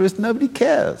 The answer is nobody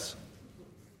cares.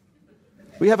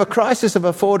 We have a crisis of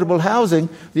affordable housing.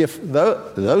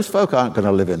 Those folk aren't going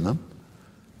to live in them.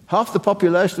 Half the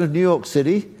population of New York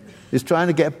City is trying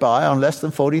to get by on less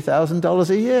than $40,000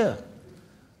 a year.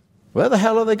 Where the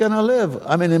hell are they going to live?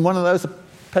 In one of those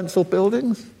pencil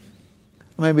buildings?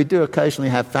 I mean, we do occasionally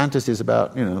have fantasies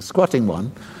about, squatting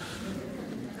one.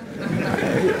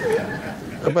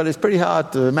 But it's pretty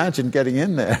hard to imagine getting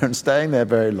in there and staying there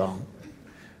very long.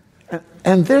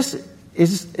 And this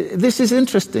is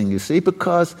interesting, you see,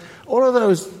 because all of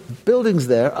those buildings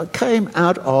there came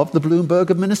out of the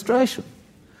Bloomberg administration.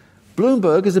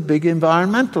 Bloomberg is a big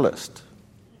environmentalist.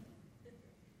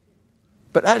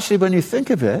 But actually, when you think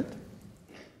of it,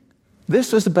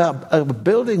 this was about a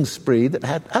building spree that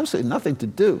had absolutely nothing to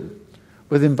do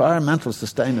with environmental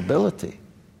sustainability.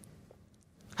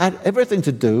 Had everything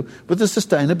to do with the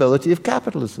sustainability of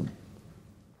capitalism.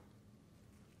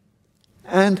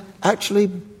 And actually,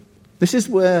 this is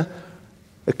where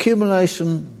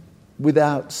accumulation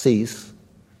without cease,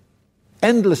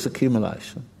 endless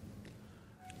accumulation,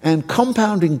 and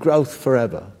compounding growth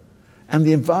forever, and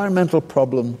the environmental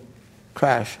problem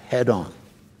crash head on.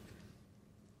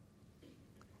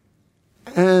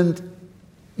 And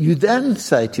you then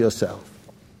say to yourself,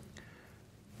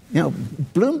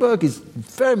 Bloomberg is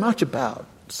very much about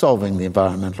solving the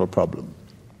environmental problem.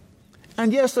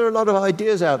 And yes, there are a lot of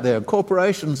ideas out there.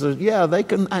 Corporations, they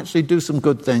can actually do some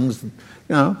good things,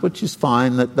 which is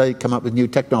fine, that they come up with new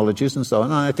technologies and so on.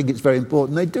 And I think it's very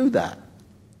important they do that.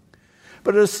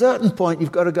 But at a certain point,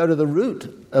 you've got to go to the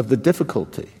root of the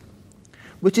difficulty,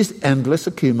 which is endless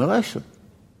accumulation.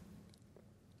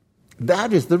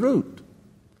 That is the root.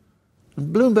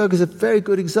 And Bloomberg is a very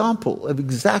good example of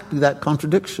exactly that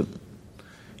contradiction.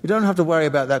 You don't have to worry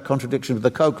about that contradiction with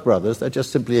the Koch brothers. They're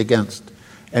just simply against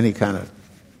any kind of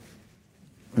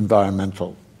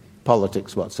environmental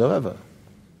politics whatsoever.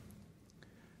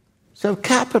 So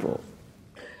capital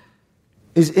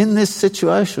is in this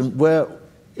situation where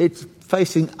it's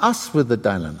facing us with the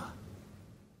dilemma.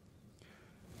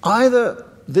 Either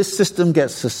this system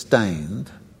gets sustained,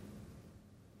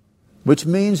 which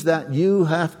means that you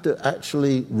have to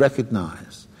actually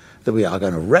recognize that we are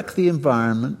going to wreck the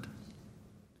environment,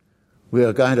 we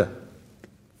are going to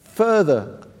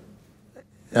further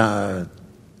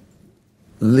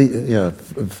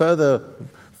further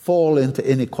fall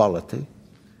into inequality,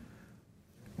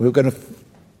 we're going to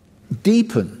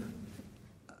deepen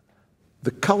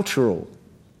the cultural,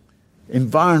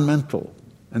 environmental,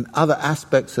 and other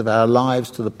aspects of our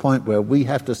lives to the point where we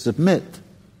have to submit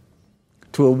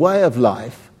to a way of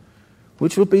life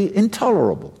which will be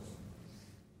intolerable.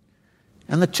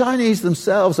 And the Chinese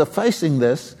themselves are facing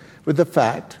this with the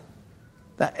fact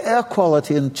that air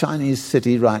quality in Chinese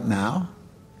city right now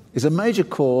is a major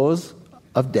cause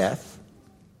of death,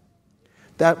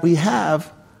 that we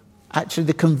have actually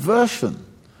the conversion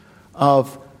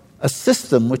of a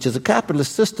system which is a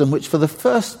capitalist system which for the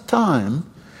first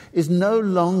time is no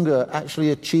longer actually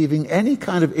achieving any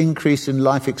kind of increase in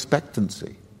life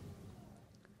expectancy.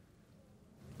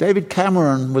 David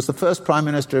Cameron was the first Prime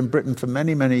Minister in Britain for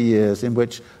many, many years in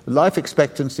which life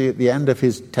expectancy at the end of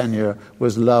his tenure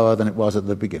was lower than it was at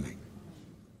the beginning.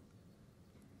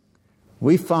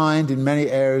 We find in many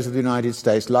areas of the United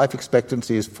States life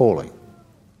expectancy is falling.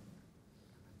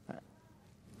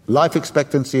 Life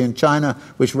expectancy in China,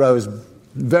 which rose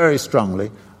very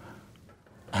strongly,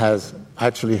 has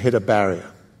actually hit a barrier.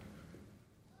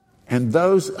 And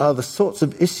those are the sorts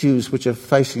of issues which are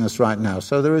facing us right now.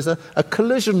 So there is a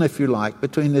collision, if you like,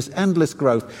 between this endless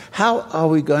growth. How are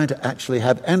we going to actually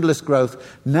have endless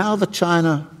growth now the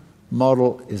China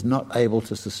model is not able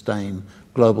to sustain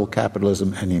global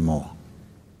capitalism anymore?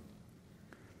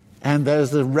 And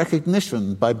there's the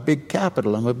recognition by big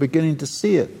capital, and we're beginning to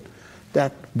see it,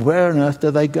 that where on earth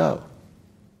do they go?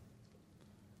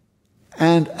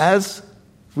 And as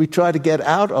we try to get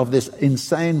out of this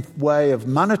insane way of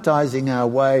monetizing our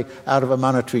way out of a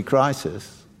monetary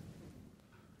crisis,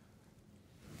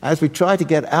 as we try to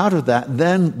get out of that,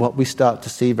 then what we start to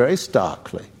see very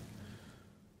starkly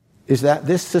is that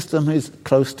this system is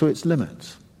close to its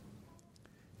limits.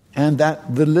 And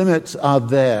that the limits are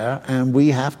there, and we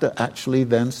have to actually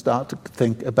then start to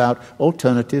think about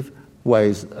alternative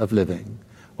ways of living,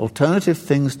 alternative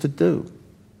things to do.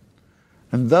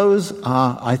 And those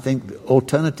are, I think,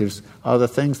 alternatives are the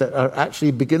things that are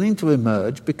actually beginning to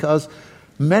emerge because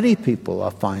many people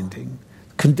are finding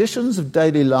conditions of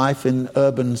daily life in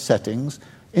urban settings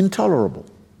intolerable.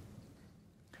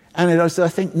 And it is, I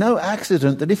think, no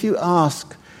accident that if you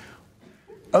ask,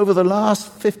 over the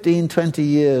last 15, 20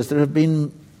 years, there have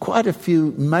been quite a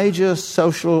few major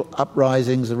social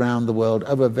uprisings around the world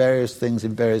over various things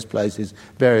in various places,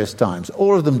 various times,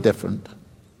 all of them different.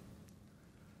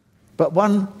 But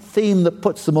one theme that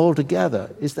puts them all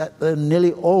together is that they're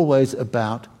nearly always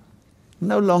about,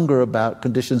 no longer about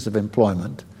conditions of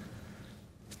employment,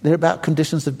 they're about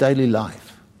conditions of daily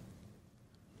life.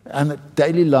 and that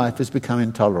daily life has become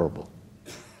intolerable.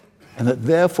 And that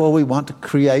therefore we want to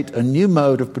create a new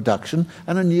mode of production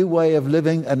and a new way of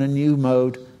living and a new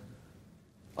mode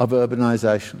of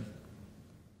urbanization.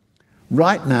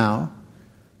 Right now,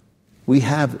 we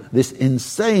have this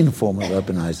insane form of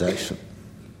urbanization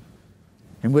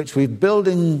in which we're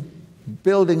building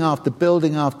after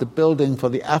building after building for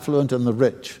the affluent and the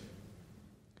rich.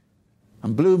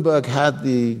 And Bloomberg had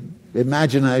the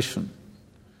imagination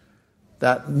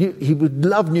that he would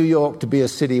love New York to be a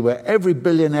city where every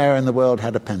billionaire in the world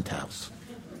had a penthouse.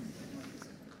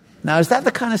 Now, is that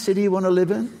the kind of city you want to live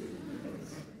in?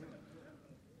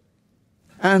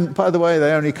 And, by the way,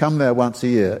 they only come there once a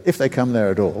year, if they come there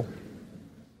at all.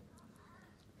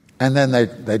 And then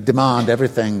they demand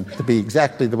everything to be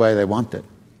exactly the way they want it.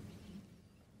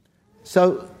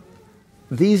 So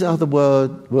these are the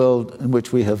world in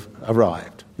which we have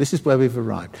arrived. This is where we've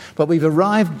arrived. But we've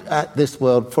arrived at this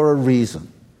world for a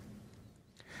reason.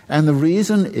 And the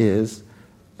reason is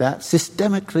that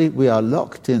systemically we are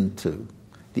locked into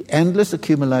the endless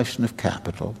accumulation of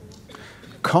capital,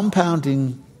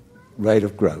 compounding rate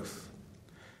of growth,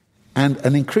 and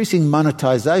an increasing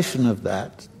monetization of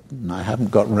that. And I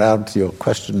haven't gotten around to your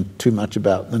question too much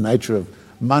about the nature of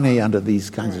money under these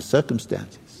kinds of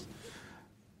circumstances.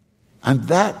 And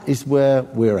that is where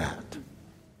we're at.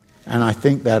 And I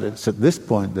think that it's at this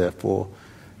point, therefore,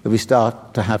 that we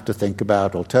start to have to think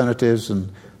about alternatives,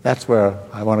 and that's where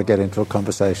I want to get into a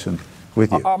conversation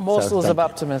with you. Our morsels of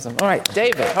optimism. All right,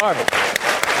 David, Harvey.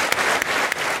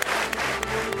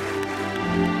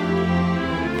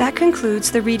 That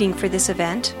concludes the reading for this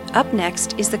event. Up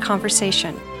next is the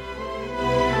conversation.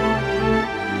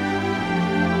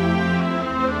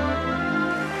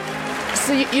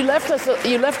 So you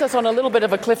left us on a little bit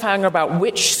of a cliffhanger about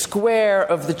which square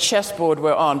of the chessboard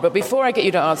we're on. But before I get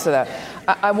you to answer that,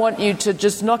 I want you to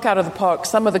just knock out of the park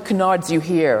some of the canards you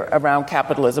hear around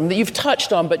capitalism that you've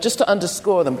touched on, but just to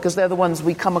underscore them, because they're the ones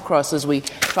we come across as we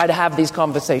try to have these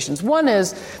conversations. One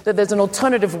is that there's an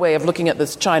alternative way of looking at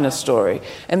this China story.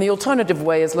 And the alternative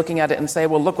way is looking at it and say,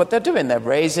 well, look what they're doing. They're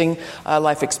raising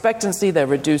life expectancy. They're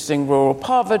reducing rural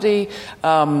poverty.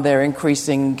 They're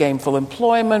increasing gainful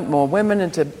employment, more women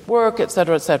into work, et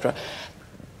cetera, et cetera.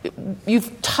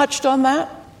 You've touched on that,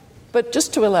 but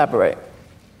just to elaborate,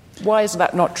 why is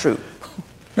that not true?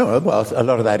 No, well, a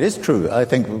lot of that is true. I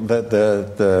think that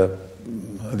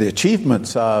the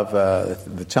achievements of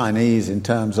the Chinese in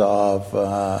terms of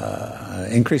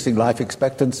increasing life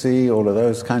expectancy, all of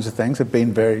those kinds of things, have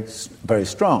been very, very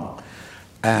strong.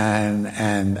 And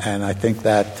I think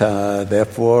that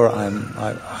therefore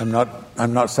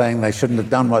I'm not saying they shouldn't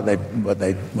have done what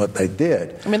they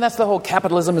did. I mean, that's the whole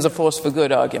capitalism is a force for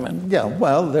good argument. Yeah,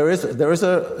 well, there is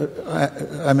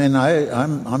I'm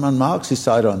on Marx's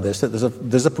side on this, that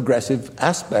there's a progressive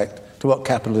aspect to what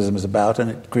capitalism is about, and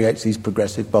it creates these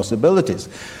progressive possibilities.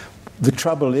 The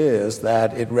trouble is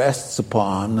that it rests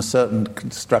upon a certain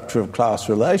structure of class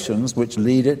relations which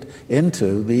lead it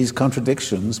into these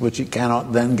contradictions which it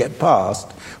cannot then get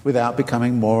past without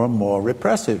becoming more and more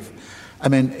repressive. I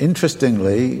mean,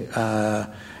 interestingly,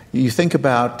 you think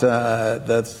about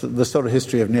the sort of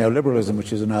history of neoliberalism,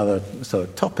 which is another sort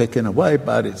of topic in a way,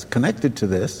 but it's connected to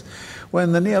this.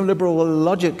 When the neoliberal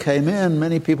logic came in,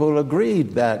 many people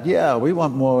agreed that, yeah, we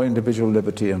want more individual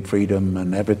liberty and freedom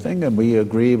and everything, and we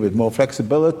agree with more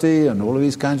flexibility and all of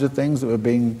these kinds of things that were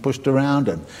being pushed around,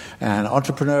 and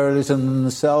entrepreneurialism in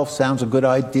itself sounds a good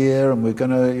idea, and we're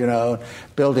going to,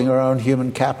 building our own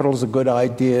human capital is a good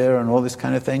idea, and all this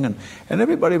kind of thing, and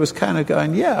everybody was kind of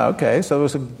going, yeah, okay, so there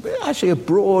was actually a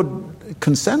broad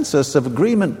consensus of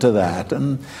agreement to that,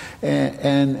 and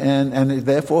it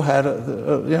therefore had,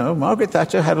 Margaret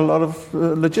Thatcher had a lot of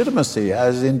legitimacy,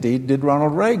 as indeed did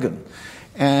Ronald Reagan,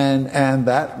 and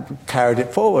that carried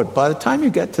it forward. By the time you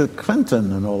get to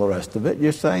Clinton and all the rest of it,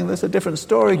 you're saying there's a different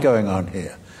story going on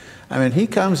here. I mean, he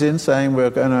comes in saying we're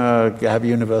going to have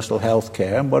universal health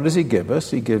care, and what does he give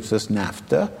us? He gives us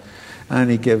NAFTA,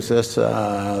 and he gives us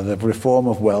the reform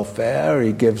of welfare,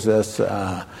 he gives us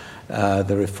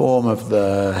the reform of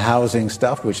the housing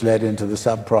stuff, which led into the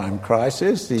subprime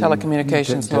crisis.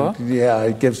 Telecommunications law. Yeah,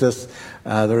 it gives us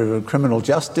the criminal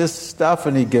justice stuff,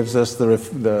 and he gives us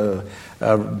the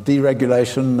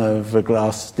deregulation of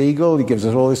Glass-Steagall. He gives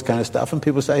us all this kind of stuff, and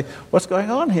people say, "What's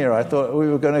going on here? I thought we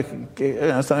were going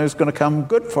to, something was going to come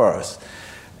good for us."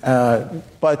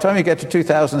 By the time you get to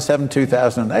 2007,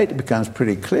 2008, it becomes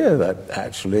pretty clear that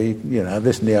actually,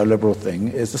 this neoliberal thing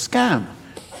is a scam.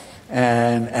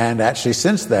 And actually,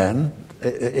 since then,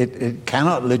 it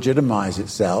cannot legitimize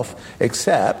itself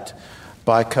except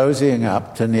by cozying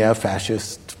up to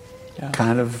neo-fascist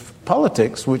kind of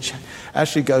politics, which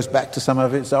actually goes back to some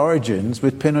of its origins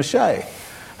with Pinochet.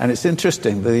 And it's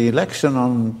interesting, the election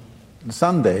on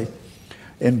Sunday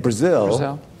in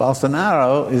Brazil.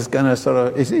 Bolsonaro is going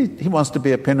to he wants to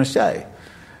be a Pinochet.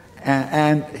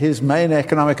 And his main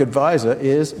economic advisor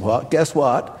is, guess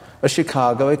what? A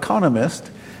Chicago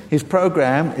economist. His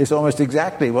program is almost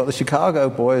exactly what the Chicago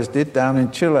boys did down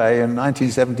in Chile in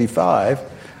 1975.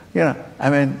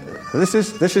 This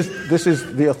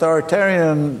is the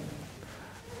authoritarian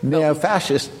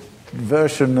neo-fascist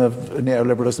version of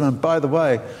neoliberalism. And by the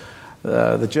way,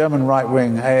 the German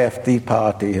right-wing AfD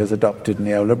party has adopted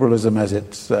neoliberalism as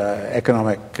its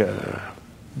economic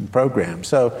program.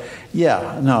 So,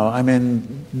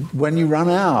 when you run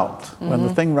out, when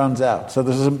the thing runs out, so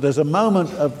there's a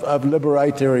moment of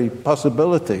liberatory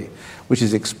possibility, which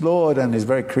is explored and is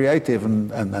very creative,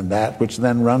 and that, which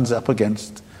then runs up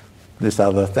against this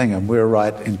other thing, and we're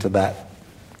right into that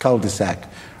cul-de-sac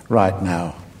right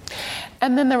now.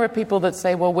 And then there are people that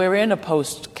say, well, we're in a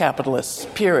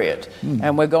post-capitalist period.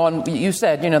 And we're going, you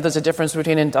said, there's a difference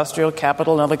between industrial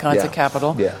capital and other kinds of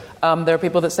capital. Yeah. There are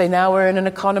people that say now we're in an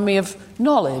economy of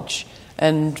knowledge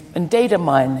and data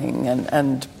mining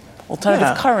and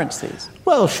alternative currencies.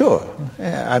 Well, sure.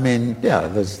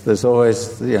 There's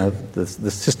always, the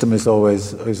system is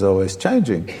always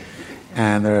changing.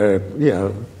 And there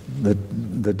are,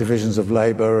 the divisions of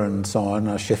labor and so on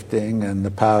are shifting, and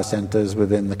the power centers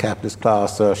within the capitalist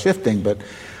class are shifting. But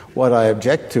what I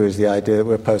object to is the idea that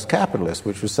we're post-capitalist,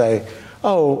 which would say,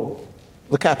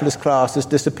 the capitalist class has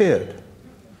disappeared.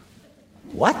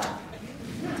 What?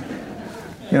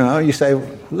 You say,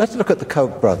 let's look at the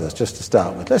Koch brothers just to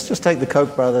start with. Let's just take the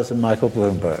Koch brothers and Michael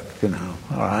Bloomberg,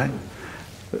 all right?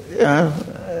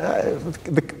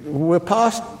 We're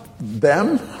past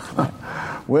them.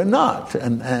 We're not,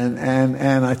 and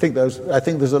I think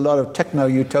there's a lot of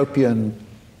techno-utopian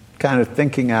kind of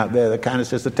thinking out there that kind of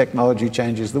says the technology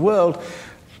changes the world.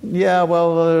 Yeah,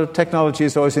 well, technology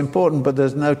is always important, but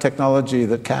there's no technology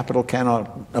that capital cannot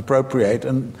appropriate.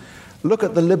 And look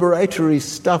at the liberatory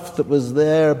stuff that was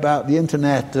there about the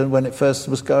internet and when it first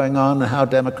was going on and how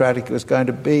democratic it was going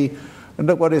to be. And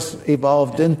look what it's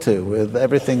evolved into, with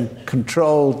everything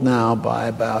controlled now by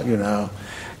about,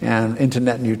 and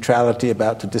internet neutrality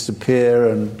about to disappear.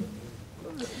 And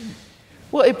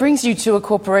well, it brings you to a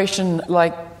corporation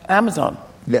like Amazon,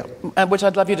 which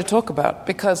I'd love you to talk about,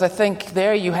 because I think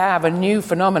there you have a new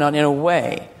phenomenon, in a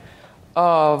way,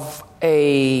 of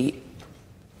a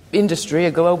industry,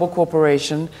 a global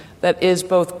corporation that is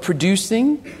both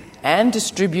producing and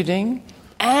distributing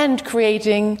and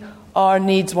creating our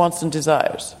needs, wants, and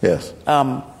desires. Yes.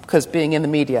 Because being in the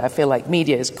media, I feel like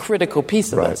media is a critical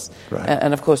piece of this. Right.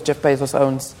 And of course, Jeff Bezos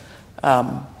owns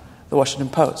the Washington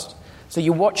Post. So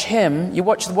you watch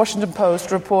the Washington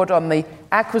Post report on the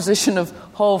acquisition of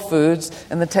Whole Foods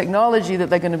and the technology that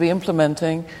they're going to be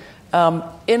implementing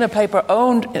in a paper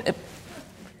owned.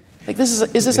 Is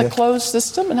this a closed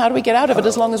system? And how do we get out of it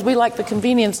as long as we like the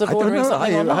convenience of ordering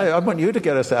something online? I want you to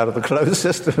get us out of the closed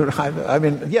system.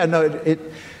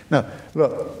 No,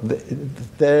 look,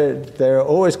 there are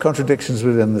always contradictions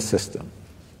within the system.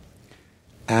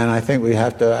 And I think we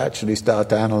have to actually start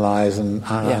to analyze and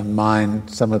mine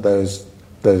some of those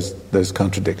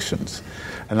contradictions.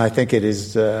 And I think it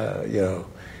is,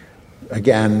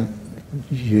 again,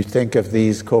 you think of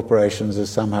these corporations as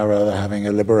somehow or other having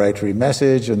a liberatory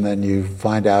message, and then you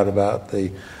find out about the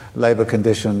labor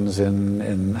conditions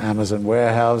in Amazon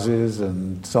warehouses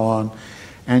and so on.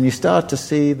 And you start to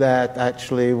see that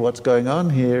actually what's going on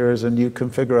here is a new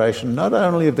configuration, not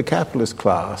only of the capitalist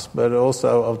class, but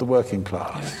also of the working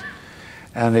class.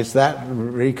 And it's that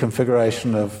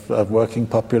reconfiguration of working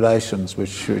populations,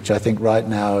 which I think right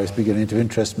now is beginning to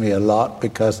interest me a lot,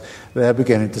 because they're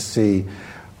beginning to see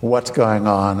what's going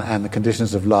on and the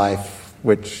conditions of life,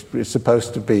 which is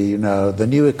supposed to be, the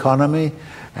new economy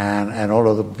and all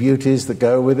of the beauties that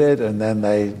go with it, and then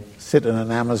they sit in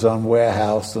an Amazon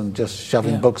warehouse and just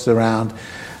shoving books around,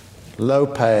 low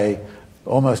pay,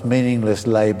 almost meaningless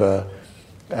labor,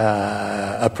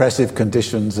 oppressive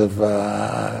conditions of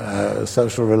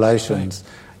social relations.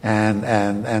 Right.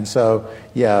 And so,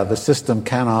 the system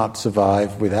cannot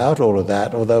survive without all of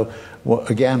that. Although,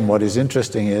 again, what is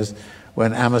interesting is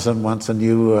when Amazon wants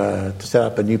to set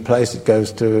up a new place, it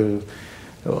goes to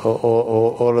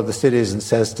all of the cities and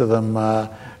says to them,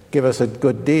 give us a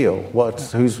good deal.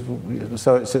 It's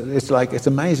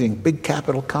amazing. Big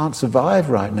capital can't survive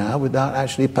right now without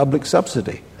actually public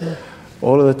subsidy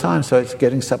all of the time. So it's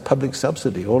getting public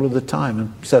subsidy all of the time.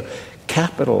 And so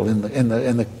capital in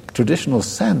the traditional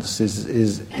sense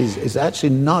is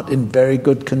actually not in very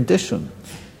good condition.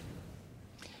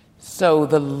 So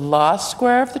the last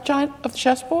square of the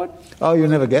chessboard? Oh, you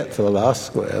never get to the last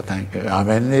square, thank you. I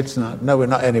mean, it's not. No, we're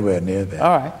not anywhere near there.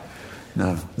 All right.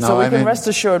 No. So we can rest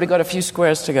assured we've got a few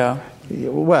squares to go.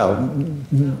 Well,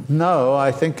 no.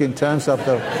 I think in terms of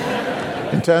the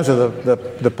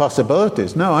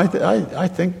possibilities, no. I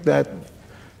think that.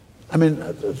 I mean,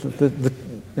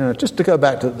 just to go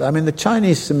back to. I mean, the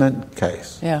Chinese cement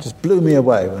case just blew me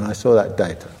away when I saw that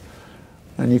data,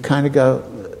 and you kind of go.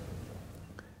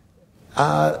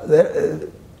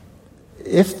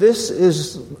 If this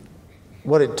is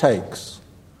what it takes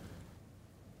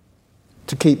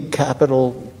to keep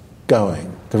capital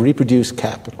going, to reproduce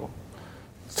capital,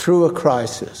 through a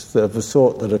crisis of the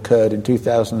sort that occurred in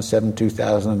 2007,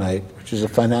 2008, which is a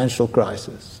financial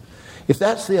crisis, if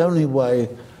that's the only way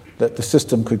that the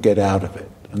system could get out of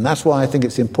it, and that's why I think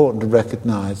it's important to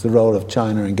recognize the role of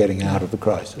China in getting out of the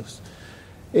crisis,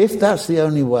 if that's the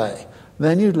only way,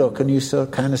 then you look and you sort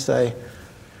of kind of say,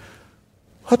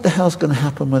 what the hell's going to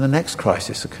happen when the next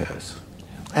crisis occurs?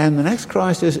 And the next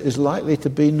crisis is likely to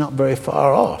be not very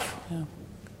far off. Yeah.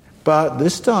 But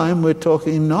this time we're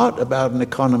talking not about an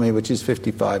economy which is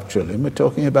 55 trillion, we're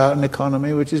talking about an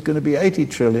economy which is going to be 80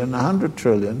 trillion, 100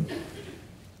 trillion.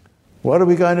 What are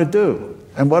we going to do?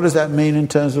 And what does that mean in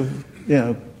terms of,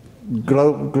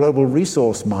 global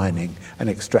resource mining and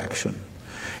extraction?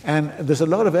 And there's a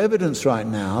lot of evidence right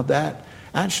now that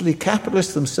actually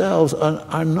capitalists themselves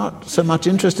are not so much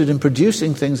interested in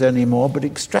producing things anymore, but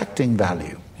extracting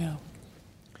value. Yeah.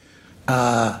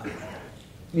 All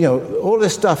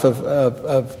this stuff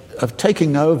of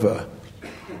taking over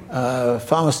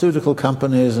pharmaceutical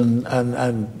companies and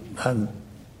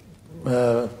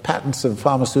patents of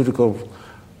pharmaceutical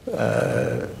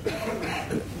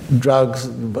drugs,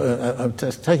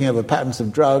 taking over patents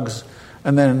of drugs,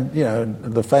 and then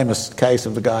the famous case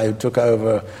of the guy who took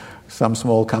over some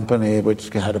small company which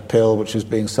had a pill which was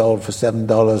being sold for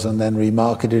 $7 and then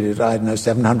remarketed it, I don't know,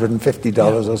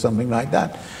 $750 or something like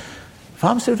that.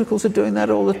 Pharmaceuticals are doing that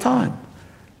all the time.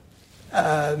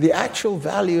 The actual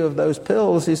value of those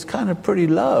pills is kind of pretty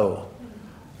low.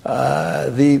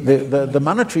 The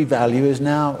monetary value is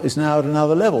now at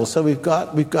another level. So we've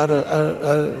got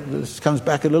this comes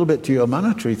back a little bit to your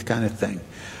monetary kind of thing.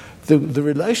 The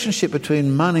relationship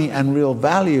between money and real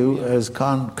value has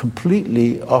gone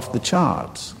completely off the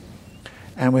charts.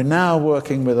 And we're now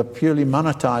working with a purely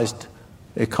monetized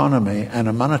economy and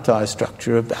a monetized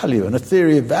structure of value, and a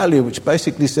theory of value which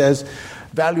basically says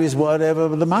value is whatever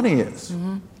the money is.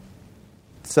 Mm-hmm.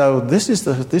 So this is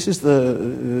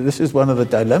one of the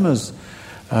dilemmas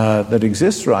that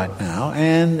exists right now,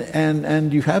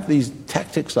 and you have these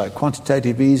tactics like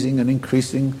quantitative easing and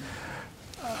increasing.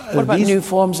 What about new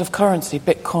forms of currency,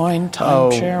 Bitcoin,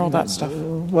 timeshare, all that stuff?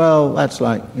 Well, that's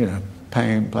like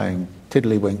playing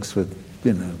tiddlywinks with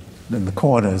in the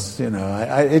corners.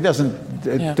 It doesn't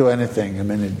do anything. I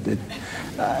mean,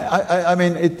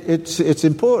 it's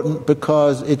important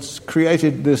because it's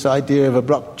created this idea of a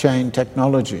blockchain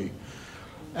technology,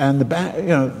 and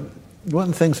one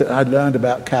of the things that I learned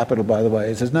about capital, by the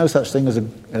way, is there's no such thing as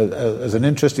an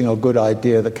interesting or good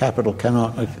idea that capital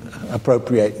cannot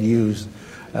appropriate and use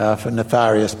for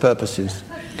nefarious purposes.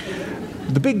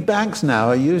 The big banks now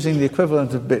are using the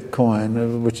equivalent of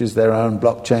Bitcoin, which is their own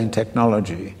blockchain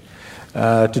technology,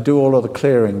 to do all of the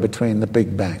clearing between the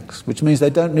big banks, which means they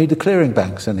don't need the clearing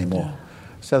banks anymore. Yeah.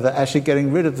 So they're actually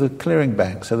getting rid of the clearing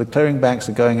banks. So the clearing banks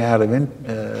are going out of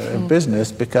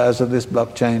business because of this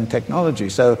blockchain technology.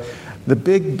 So the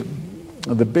big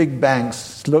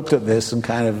banks looked at this and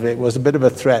it was a bit of a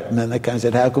threat, and then they kind of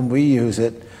said, how can we use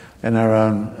it in our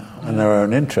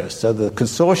own interest? So the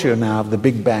consortia now of the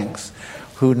big banks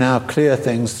who now clear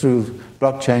things through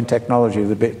blockchain technology,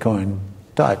 the Bitcoin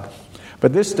type.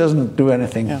 But this doesn't do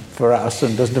anything for us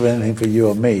and doesn't do anything for you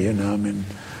or me,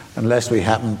 unless we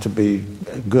happen to be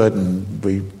good and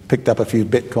we picked up a few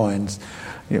Bitcoins,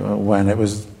 when it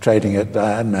was trading at,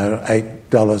 I don't know,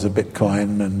 $8 a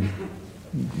Bitcoin, and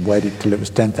waited till it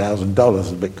was $10,000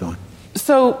 a Bitcoin.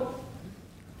 So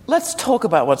let's talk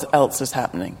about what else is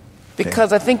happening.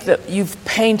 Because I think that you've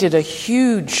painted a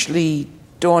hugely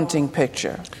daunting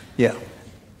picture. Yeah.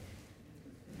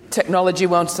 Technology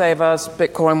won't save us.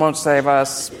 Bitcoin won't save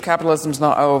us. Capitalism's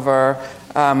not over.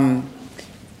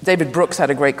 David Brooks had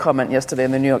a great comment yesterday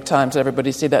in the New York Times.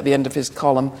 Everybody see that at the end of his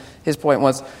column. His point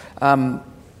was,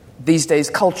 these days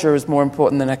culture is more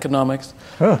important than economics.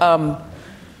 Huh.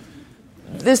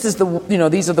 These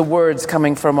are the words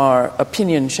coming from our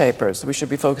opinion shapers. We should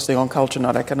be focusing on culture,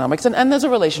 not economics. And there's a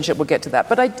relationship, we'll get to that.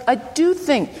 But I do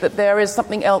think that there is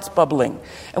something else bubbling.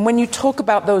 And when you talk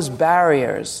about those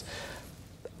barriers,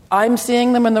 I'm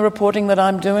seeing them in the reporting that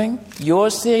I'm doing. You're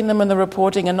seeing them in the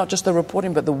reporting, and not just the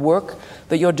reporting, but the work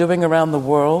that you're doing around the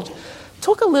world.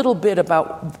 Talk a little bit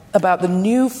about the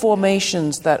new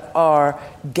formations that are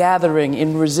gathering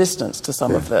in resistance to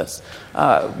some of this.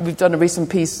 We've done a recent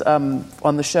piece on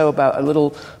the show about a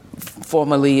little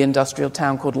formerly industrial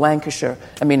town called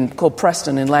called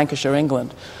Preston in Lancashire,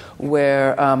 England,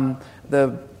 where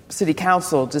the city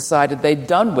council decided they'd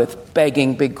done with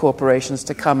begging big corporations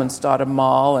to come and start a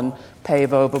mall and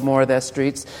pave over more of their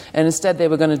streets, and instead they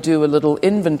were going to do a little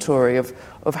inventory of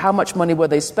how much money were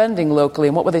they spending locally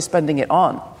and what were they spending it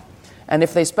on. And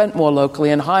if they spent more locally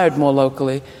and hired more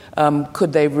locally,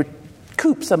 could they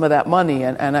recoup some of that money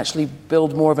and actually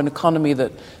build more of an economy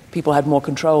that people had more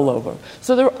control over.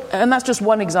 And that's just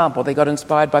one example. They got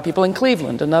inspired by people in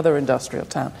Cleveland, another industrial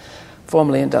town,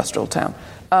 formerly industrial town.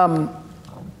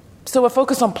 So a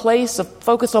focus on place, a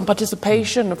focus on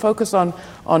participation, a focus on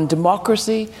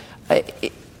democracy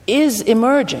is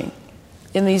emerging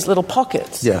in these little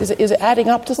pockets. Yeah. Is it adding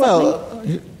up to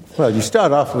something? Well, you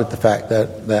start off with the fact that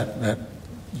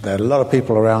a lot of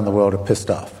people around the world are pissed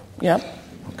off. Yeah.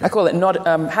 Okay. I call it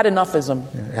had enoughism.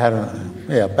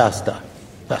 Basta.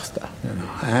 You know.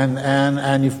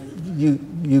 And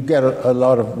you get a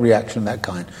lot of reaction of that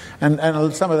kind.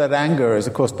 And some of that anger is,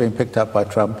 of course, being picked up by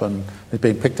Trump and is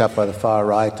being picked up by the far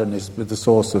right and is the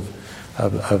source of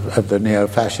the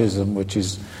neo-fascism, which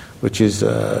is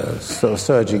sort of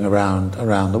surging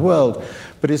around the world.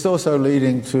 But it's also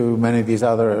leading to many of these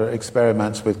other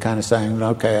experiments with kind of saying,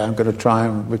 okay, we're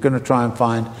going to try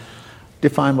and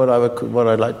define what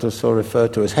I'd like to sort of refer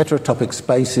to as heterotopic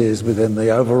spaces within the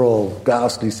overall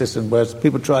ghastly system, where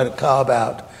people try to carve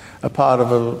out a part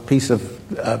of a piece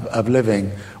of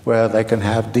living where they can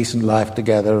have decent life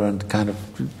together and kind of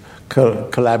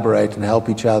collaborate and help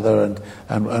each other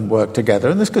and work together.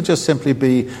 And this could just simply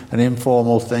be an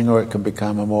informal thing, or it can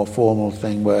become a more formal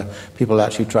thing where people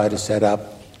actually try to set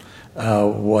up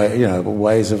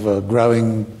ways of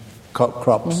growing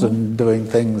crops and doing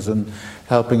things and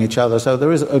helping each other. So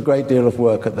there is a great deal of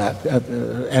work at that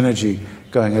energy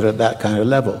going at that kind of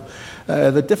level.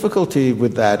 The difficulty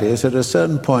with that is, at a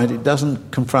certain point, it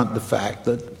doesn't confront the fact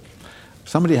that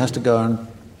somebody has to go and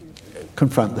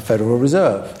confront the Federal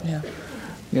Reserve. Yeah.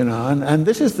 You know, and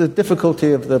this is the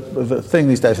difficulty of the thing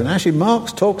these days. And actually,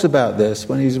 Marx talks about this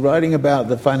when he's writing about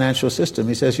the financial system.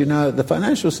 He says, the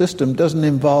financial system doesn't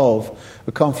involve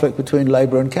a conflict between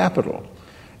labor and capital.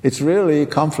 It's really a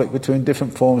conflict between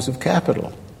different forms of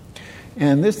capital.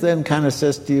 And this then kind of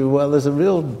says to you, well, there's a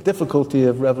real difficulty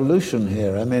of revolution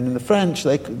here. I mean, in the French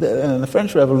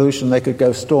Revolution, they could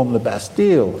go storm the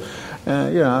Bastille.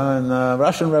 In the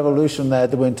Russian Revolution, they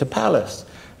had the Winter Palace.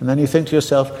 And then you think to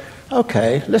yourself,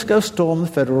 okay, let's go storm the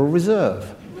Federal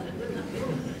Reserve.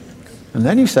 And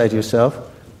then you say to yourself,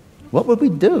 what would we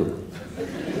do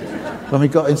when we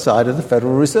got inside of the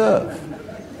Federal Reserve?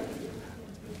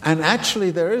 And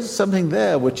actually, there is something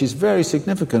there which is very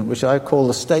significant, which I call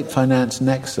the state-finance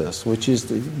nexus, which is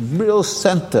the real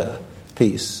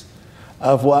centerpiece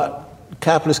of what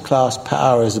capitalist class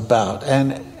power is about.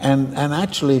 And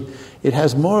actually, it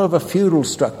has more of a feudal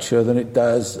structure than it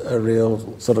does a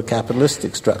real sort of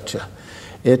capitalistic structure.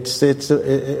 It's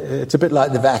a bit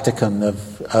like the Vatican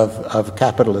of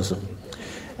capitalism.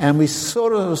 And we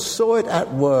sort of saw it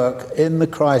at work in the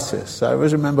crisis. I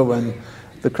always remember when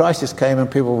the crisis came and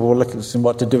people were looking at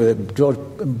what to do with it. George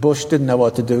Bush didn't know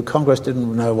what to do. Congress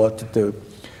didn't know what to do.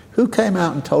 Who came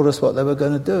out and told us what they were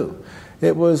going to do?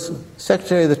 It was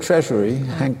Secretary of the Treasury,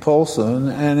 Hank Paulson,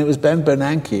 and it was Ben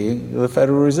Bernanke of the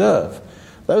Federal Reserve.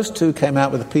 Those two came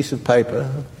out with a piece of paper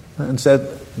and said,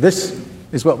 this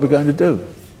is what we're going to do.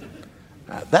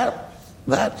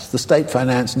 That's the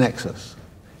state-finance nexus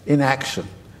in action.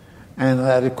 And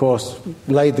that, of course,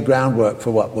 laid the groundwork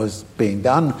for what was being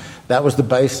done. That was the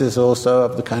basis also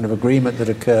of the kind of agreement that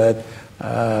occurred shortly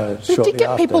after. Did get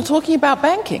after. People talking about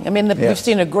banking. I mean, We've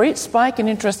seen a great spike in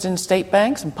interest in state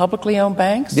banks and publicly owned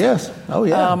banks. Yes. Oh,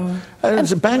 yeah.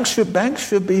 And banks should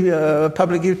be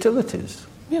public utilities.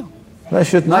 Yeah. They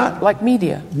should not. Like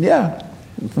media. Yeah.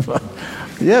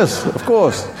 Yes, of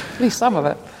course. At least some of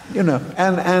it. You know,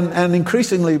 and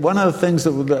increasingly, one of the things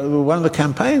that one of the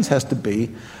campaigns has to be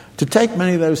to take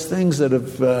many of those things that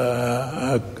have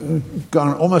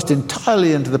gone almost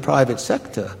entirely into the private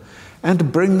sector and to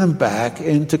bring them back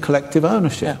into collective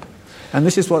ownership. Yeah. And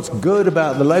this is what's good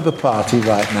about the Labour Party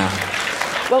right now.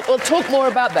 Well, we'll talk more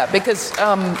about that because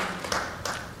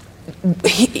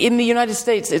in the United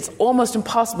States, it's almost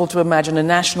impossible to imagine a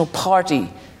national party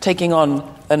taking on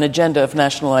an agenda of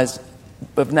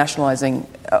nationalizing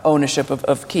ownership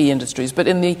of key industries. But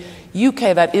in the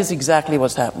UK, that is exactly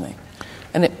what's happening.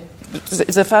 And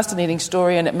it's a fascinating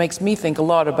story, and it makes me think a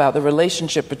lot about the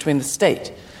relationship between the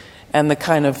state and the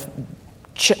kind of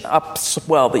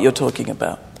upswell that you're talking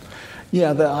about.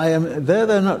 Yeah,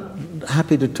 they're not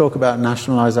happy to talk about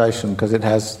nationalisation because it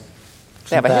has...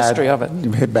 They have a history of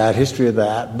it. Bad history of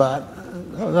that, but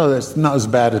no, it's not as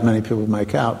bad as many people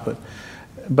make out.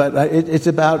 But it's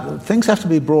about things have to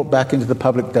be brought back into the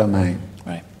public domain.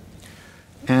 Right.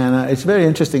 And it's very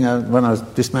interesting. When I was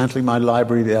dismantling my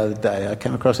library the other day, I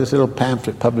came across this little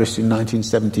pamphlet published in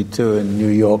 1972 in New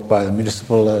York by the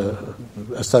Municipal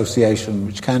Association,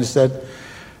 which kind of said,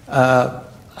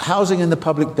 "Housing in the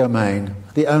public domain,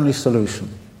 the only solution."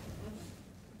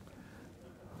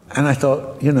 And I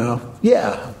thought, yeah.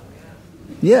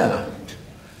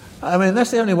 I mean,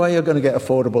 that's the only way you're going to get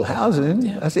affordable housing.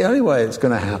 Yeah. That's the only way it's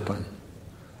going to happen.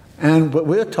 But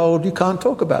we're told you can't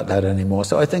talk about that anymore.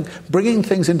 So I think bringing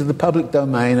things into the public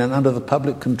domain and under the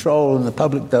public control in the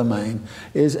public domain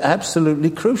is absolutely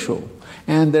crucial.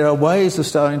 And there are ways of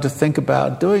starting to think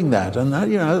about doing that. And,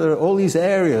 there are all these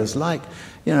areas like,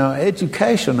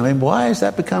 education. I mean, why has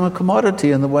that become a commodity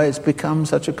in the way it's become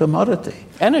such a commodity?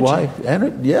 Energy. Why?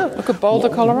 Yeah. Look at Boulder,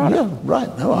 Colorado. Yeah, right.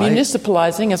 No,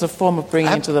 municipalizing as a form of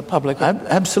bringing into the public.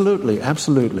 Absolutely.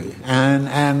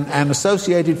 And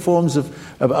associated forms of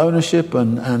ownership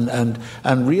and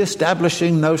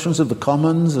re-establishing notions of the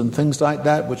commons and things like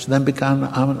that, which then become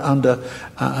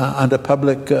under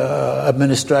public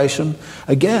administration.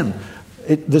 Again,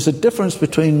 there's a difference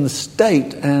between the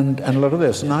state and a lot of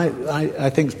this. And I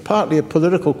think it's partly a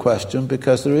political question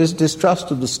because there is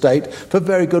distrust of the state for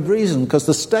very good reason, because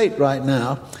the state right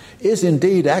now is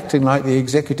indeed acting like the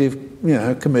executive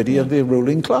committee of the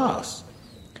ruling class.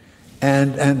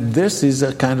 And this is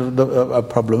a kind of a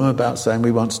problem about saying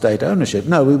we want state ownership.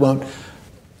 No, we want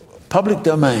public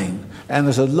domain. And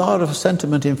there's a lot of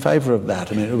sentiment in favour of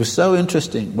that. I mean, it was so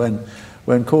interesting when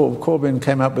Corbyn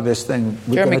came up with this thing.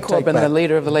 Jeremy Corbyn, the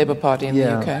leader of the Labour Party in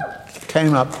the UK,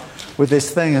 came up with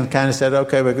this thing and kind of said,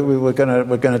 "Okay, we're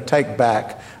going to take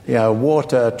back,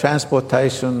 water,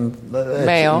 transportation,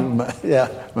 mail,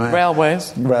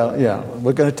 railways,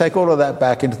 we're going to take all of that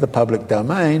back into the public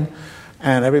domain."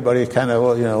 And everybody kind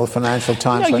of, Financial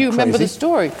Times. You remember the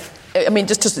story? I mean,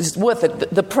 it's worth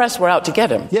it. The press were out to get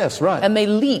him. Yes, right. And they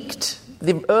leaked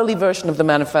the early version of the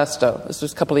manifesto. This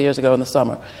was a couple of years ago in the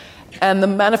summer. And the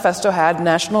manifesto had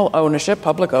national ownership,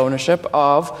 public ownership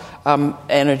of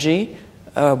energy,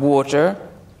 water,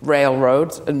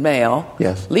 railroads, and mail.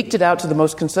 Yes. Leaked it out to the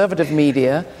most conservative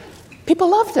media. People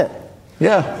loved it.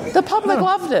 Yeah. The public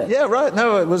loved it. Yeah, right.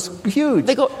 No, it was huge.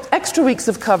 They got extra weeks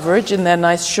of coverage in their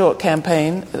nice short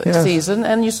campaign season,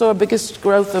 and you saw a biggest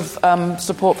growth of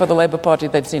support for the Labour Party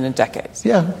they'd seen in decades.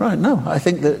 Yeah, right. No, I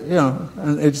think that,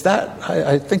 and it's that,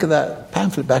 I think of that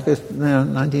pamphlet back in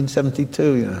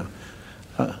 1972,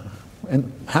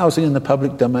 and housing in the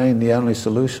public domain, the only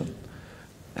solution.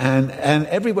 And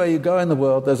everywhere you go in the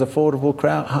world, there's affordable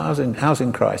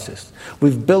housing crisis.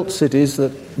 We've built cities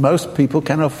that most people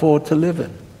can afford to live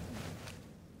in,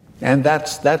 and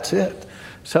that's it.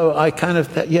 So I kind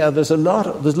of there's a lot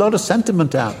of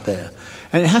sentiment out there,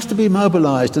 and it has to be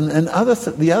mobilised. And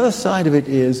the other side of it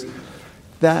is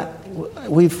that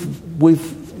we've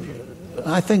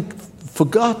I think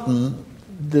forgotten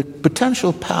the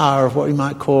potential power of what we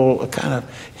might call a kind of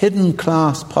hidden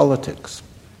class politics.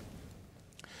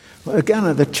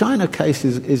 Again, the China case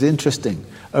is interesting.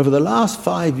 Over the last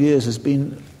 5 years, there's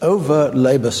been overt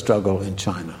labor struggle in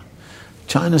China.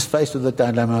 China's faced with the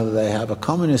dilemma that they have a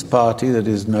communist party that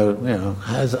is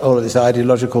has all of this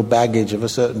ideological baggage of a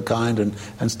certain kind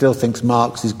and still thinks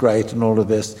Marx is great and all of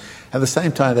this. At the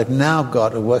same time, they've now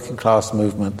got a working class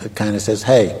movement that kind of says,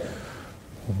 hey,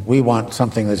 we want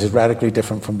something that is radically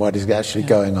different from what is actually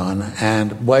going on.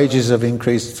 And wages have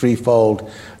increased threefold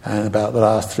in about the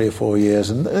last 3 or 4 years.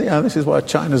 And this is why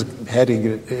China's heading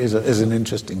is an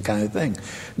interesting kind of thing.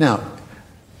 Now,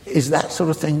 is that sort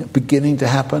of thing beginning to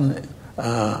happen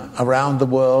around the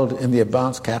world in the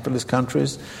advanced capitalist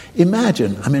countries?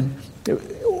 Imagine,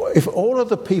 if all of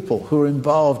the people who are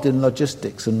involved in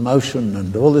logistics and motion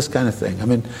and all this kind of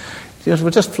thing,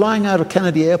 we're just flying out of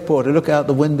Kennedy Airport to look out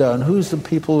the window, and who's the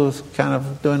people who's kind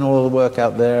of doing all the work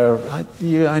out there?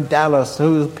 In Dallas,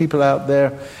 who are the people out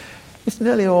there? It's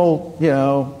nearly all,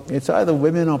 it's either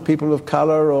women or people of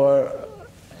color, or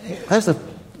there's a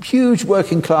huge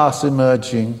working class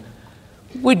emerging.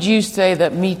 Would you say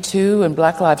that Me Too and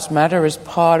Black Lives Matter is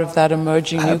part of that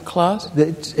emerging new class?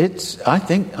 I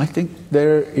think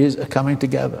there is a coming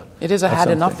together. It is a had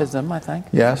enoughism, I think.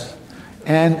 Yes.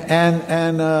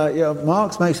 And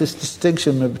Marx makes this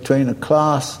distinction between a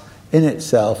class in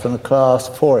itself and a class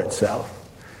for itself.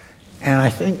 And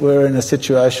I think we're in a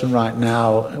situation right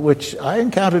now, which I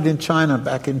encountered in China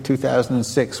back in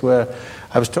 2006, where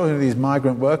I was talking to these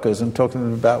migrant workers and talking to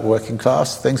them about working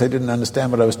class things. They didn't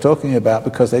understand what I was talking about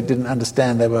because they didn't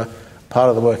understand they were part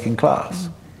of the working class.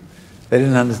 They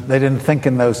didn't think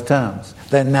in those terms.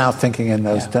 They're now thinking in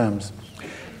those terms.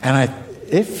 And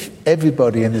if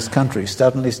everybody in this country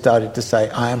suddenly started to say,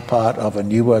 I am part of a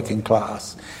new working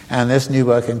class, and this new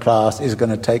working class is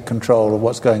going to take control of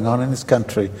what's going on in this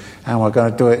country, and we're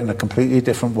going to do it in a completely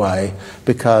different way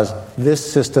because this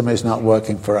system is not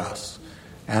working for us.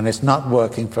 And it's not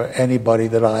working for anybody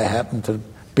that I happen to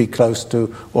be close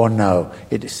to or know.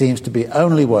 It seems to be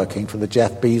only working for the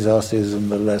Jeff Bezoses and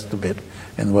the rest of it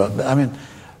in the world. I mean,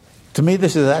 to me,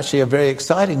 this is actually a very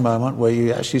exciting moment where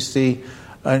you actually see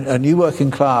a new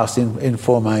working class in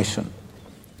formation.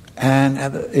 And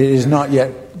it is not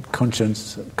yet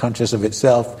conscious of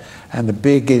itself. And the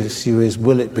big issue is,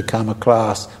 will it become a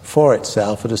class for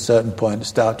itself at a certain point to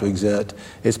start to exert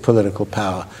its political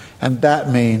power? And that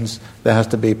means there has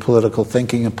to be political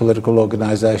thinking and political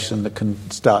organization that can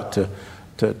start to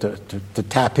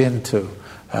tap into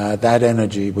that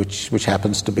energy which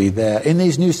happens to be there in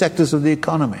these new sectors of the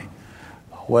economy,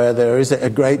 where there is a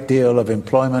great deal of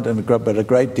employment but a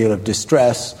great deal of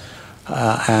distress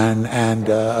and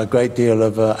a great deal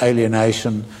of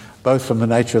alienation, both from the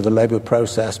nature of the labour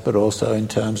process but also in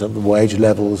terms of the wage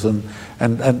levels. And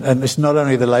it's not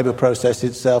only the labour process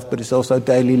itself, but it's also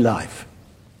daily life.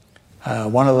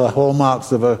 One of the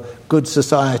hallmarks of a good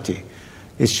society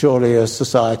is surely a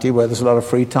society where there's a lot of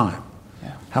free time.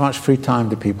 Yeah. How much free time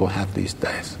do people have these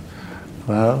days?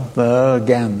 Well,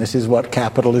 again, this is what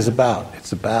capital is about.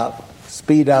 It's about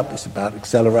speed up, it's about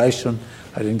acceleration.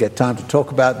 I didn't get time to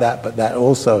talk about that, but that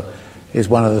also is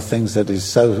one of the things that is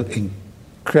so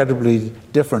incredibly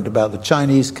different about the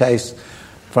Chinese case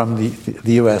from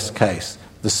the US case.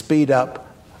 The speed up,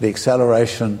 the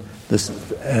acceleration,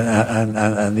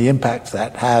 and the impact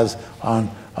that has on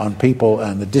people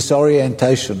and the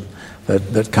disorientation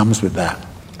that comes with that.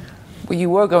 Well, you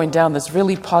were going down this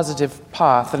really positive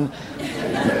path, and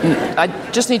I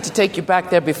just need to take you back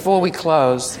there before we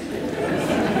close.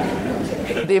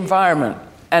 The environment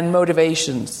and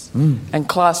motivations and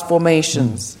class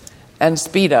formations and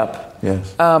speed up.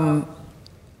 Yes.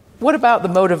 What about the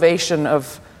motivation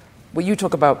of, well, you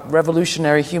talk about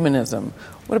revolutionary humanism.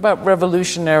 What about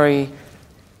revolutionary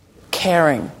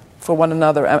caring for one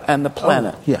another and the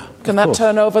planet? Oh, yeah. Can that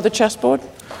turn over the chessboard?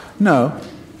 No.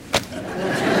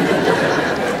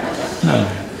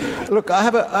 No. Look, I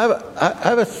have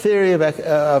a theory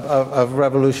of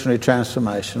revolutionary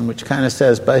transformation, which kind of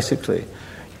says basically,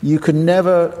 you can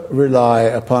never rely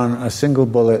upon a single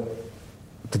bullet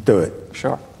to do it.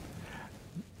 Sure.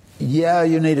 Yeah,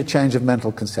 you need a change of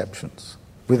mental conceptions.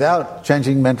 Without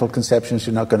changing mental conceptions,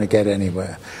 you're not going to get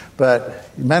anywhere. But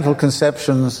mental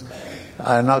conceptions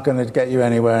are not going to get you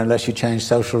anywhere unless you change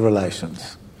social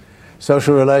relations.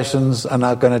 Social relations are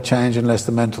not going to change unless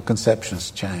the mental conceptions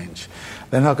change.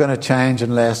 They're not going to change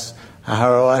unless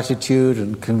our attitude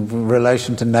and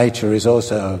relation to nature is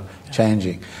also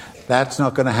changing. That's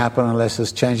not going to happen unless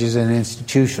there's changes in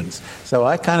institutions. So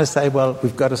I kind of say, well,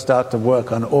 we've got to start to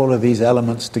work on all of these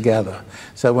elements together.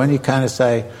 So when you kind of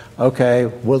say, okay,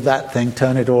 will that thing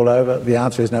turn it all over? The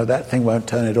answer is no, that thing won't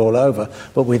turn it all over.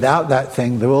 But without that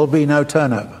thing, there will be no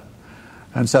turnover.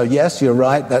 And so, yes, you're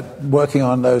right that working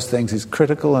on those things is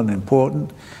critical and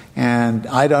important. And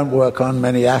I don't work on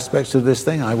many aspects of this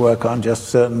thing. I work on just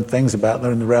certain things about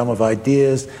them in the realm of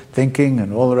ideas, thinking,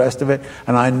 and all the rest of it.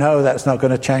 And I know that's not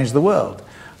going to change the world.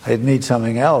 I need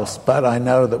something else. But I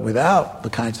know that without the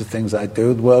kinds of things I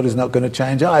do, the world is not going to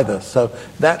change either. So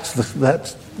that's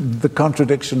the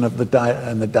contradiction of the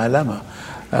dilemma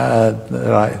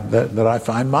that I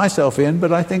find myself in,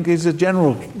 but I think is a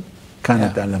general kind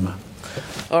of dilemma.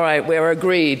 All right, we're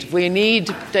agreed. We need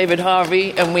David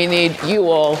Harvey, and we need you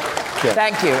all. Yeah.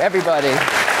 Thank you, everybody.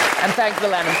 And thank the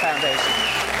Lannan Foundation.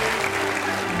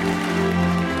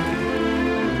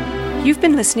 You've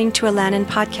been listening to a Lannan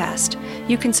podcast.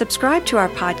 You can subscribe to our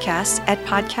podcasts at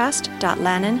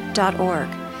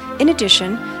podcast.lannan.org. In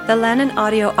addition, the Lannan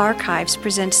Audio Archives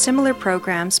present similar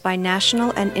programs by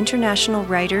national and international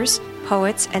writers,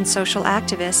 poets, and social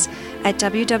activists at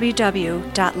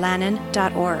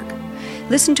www.lannan.org.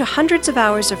 Listen to hundreds of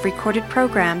hours of recorded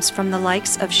programs from the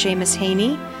likes of Seamus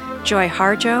Haney, Joy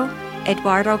Harjo,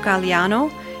 Eduardo Galeano,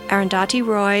 Arundhati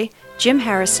Roy, Jim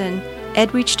Harrison,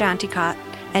 Edwidge Danticott,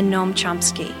 and Noam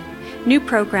Chomsky. New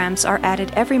programs are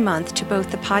added every month to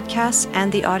both the podcasts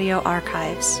and the audio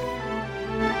archives.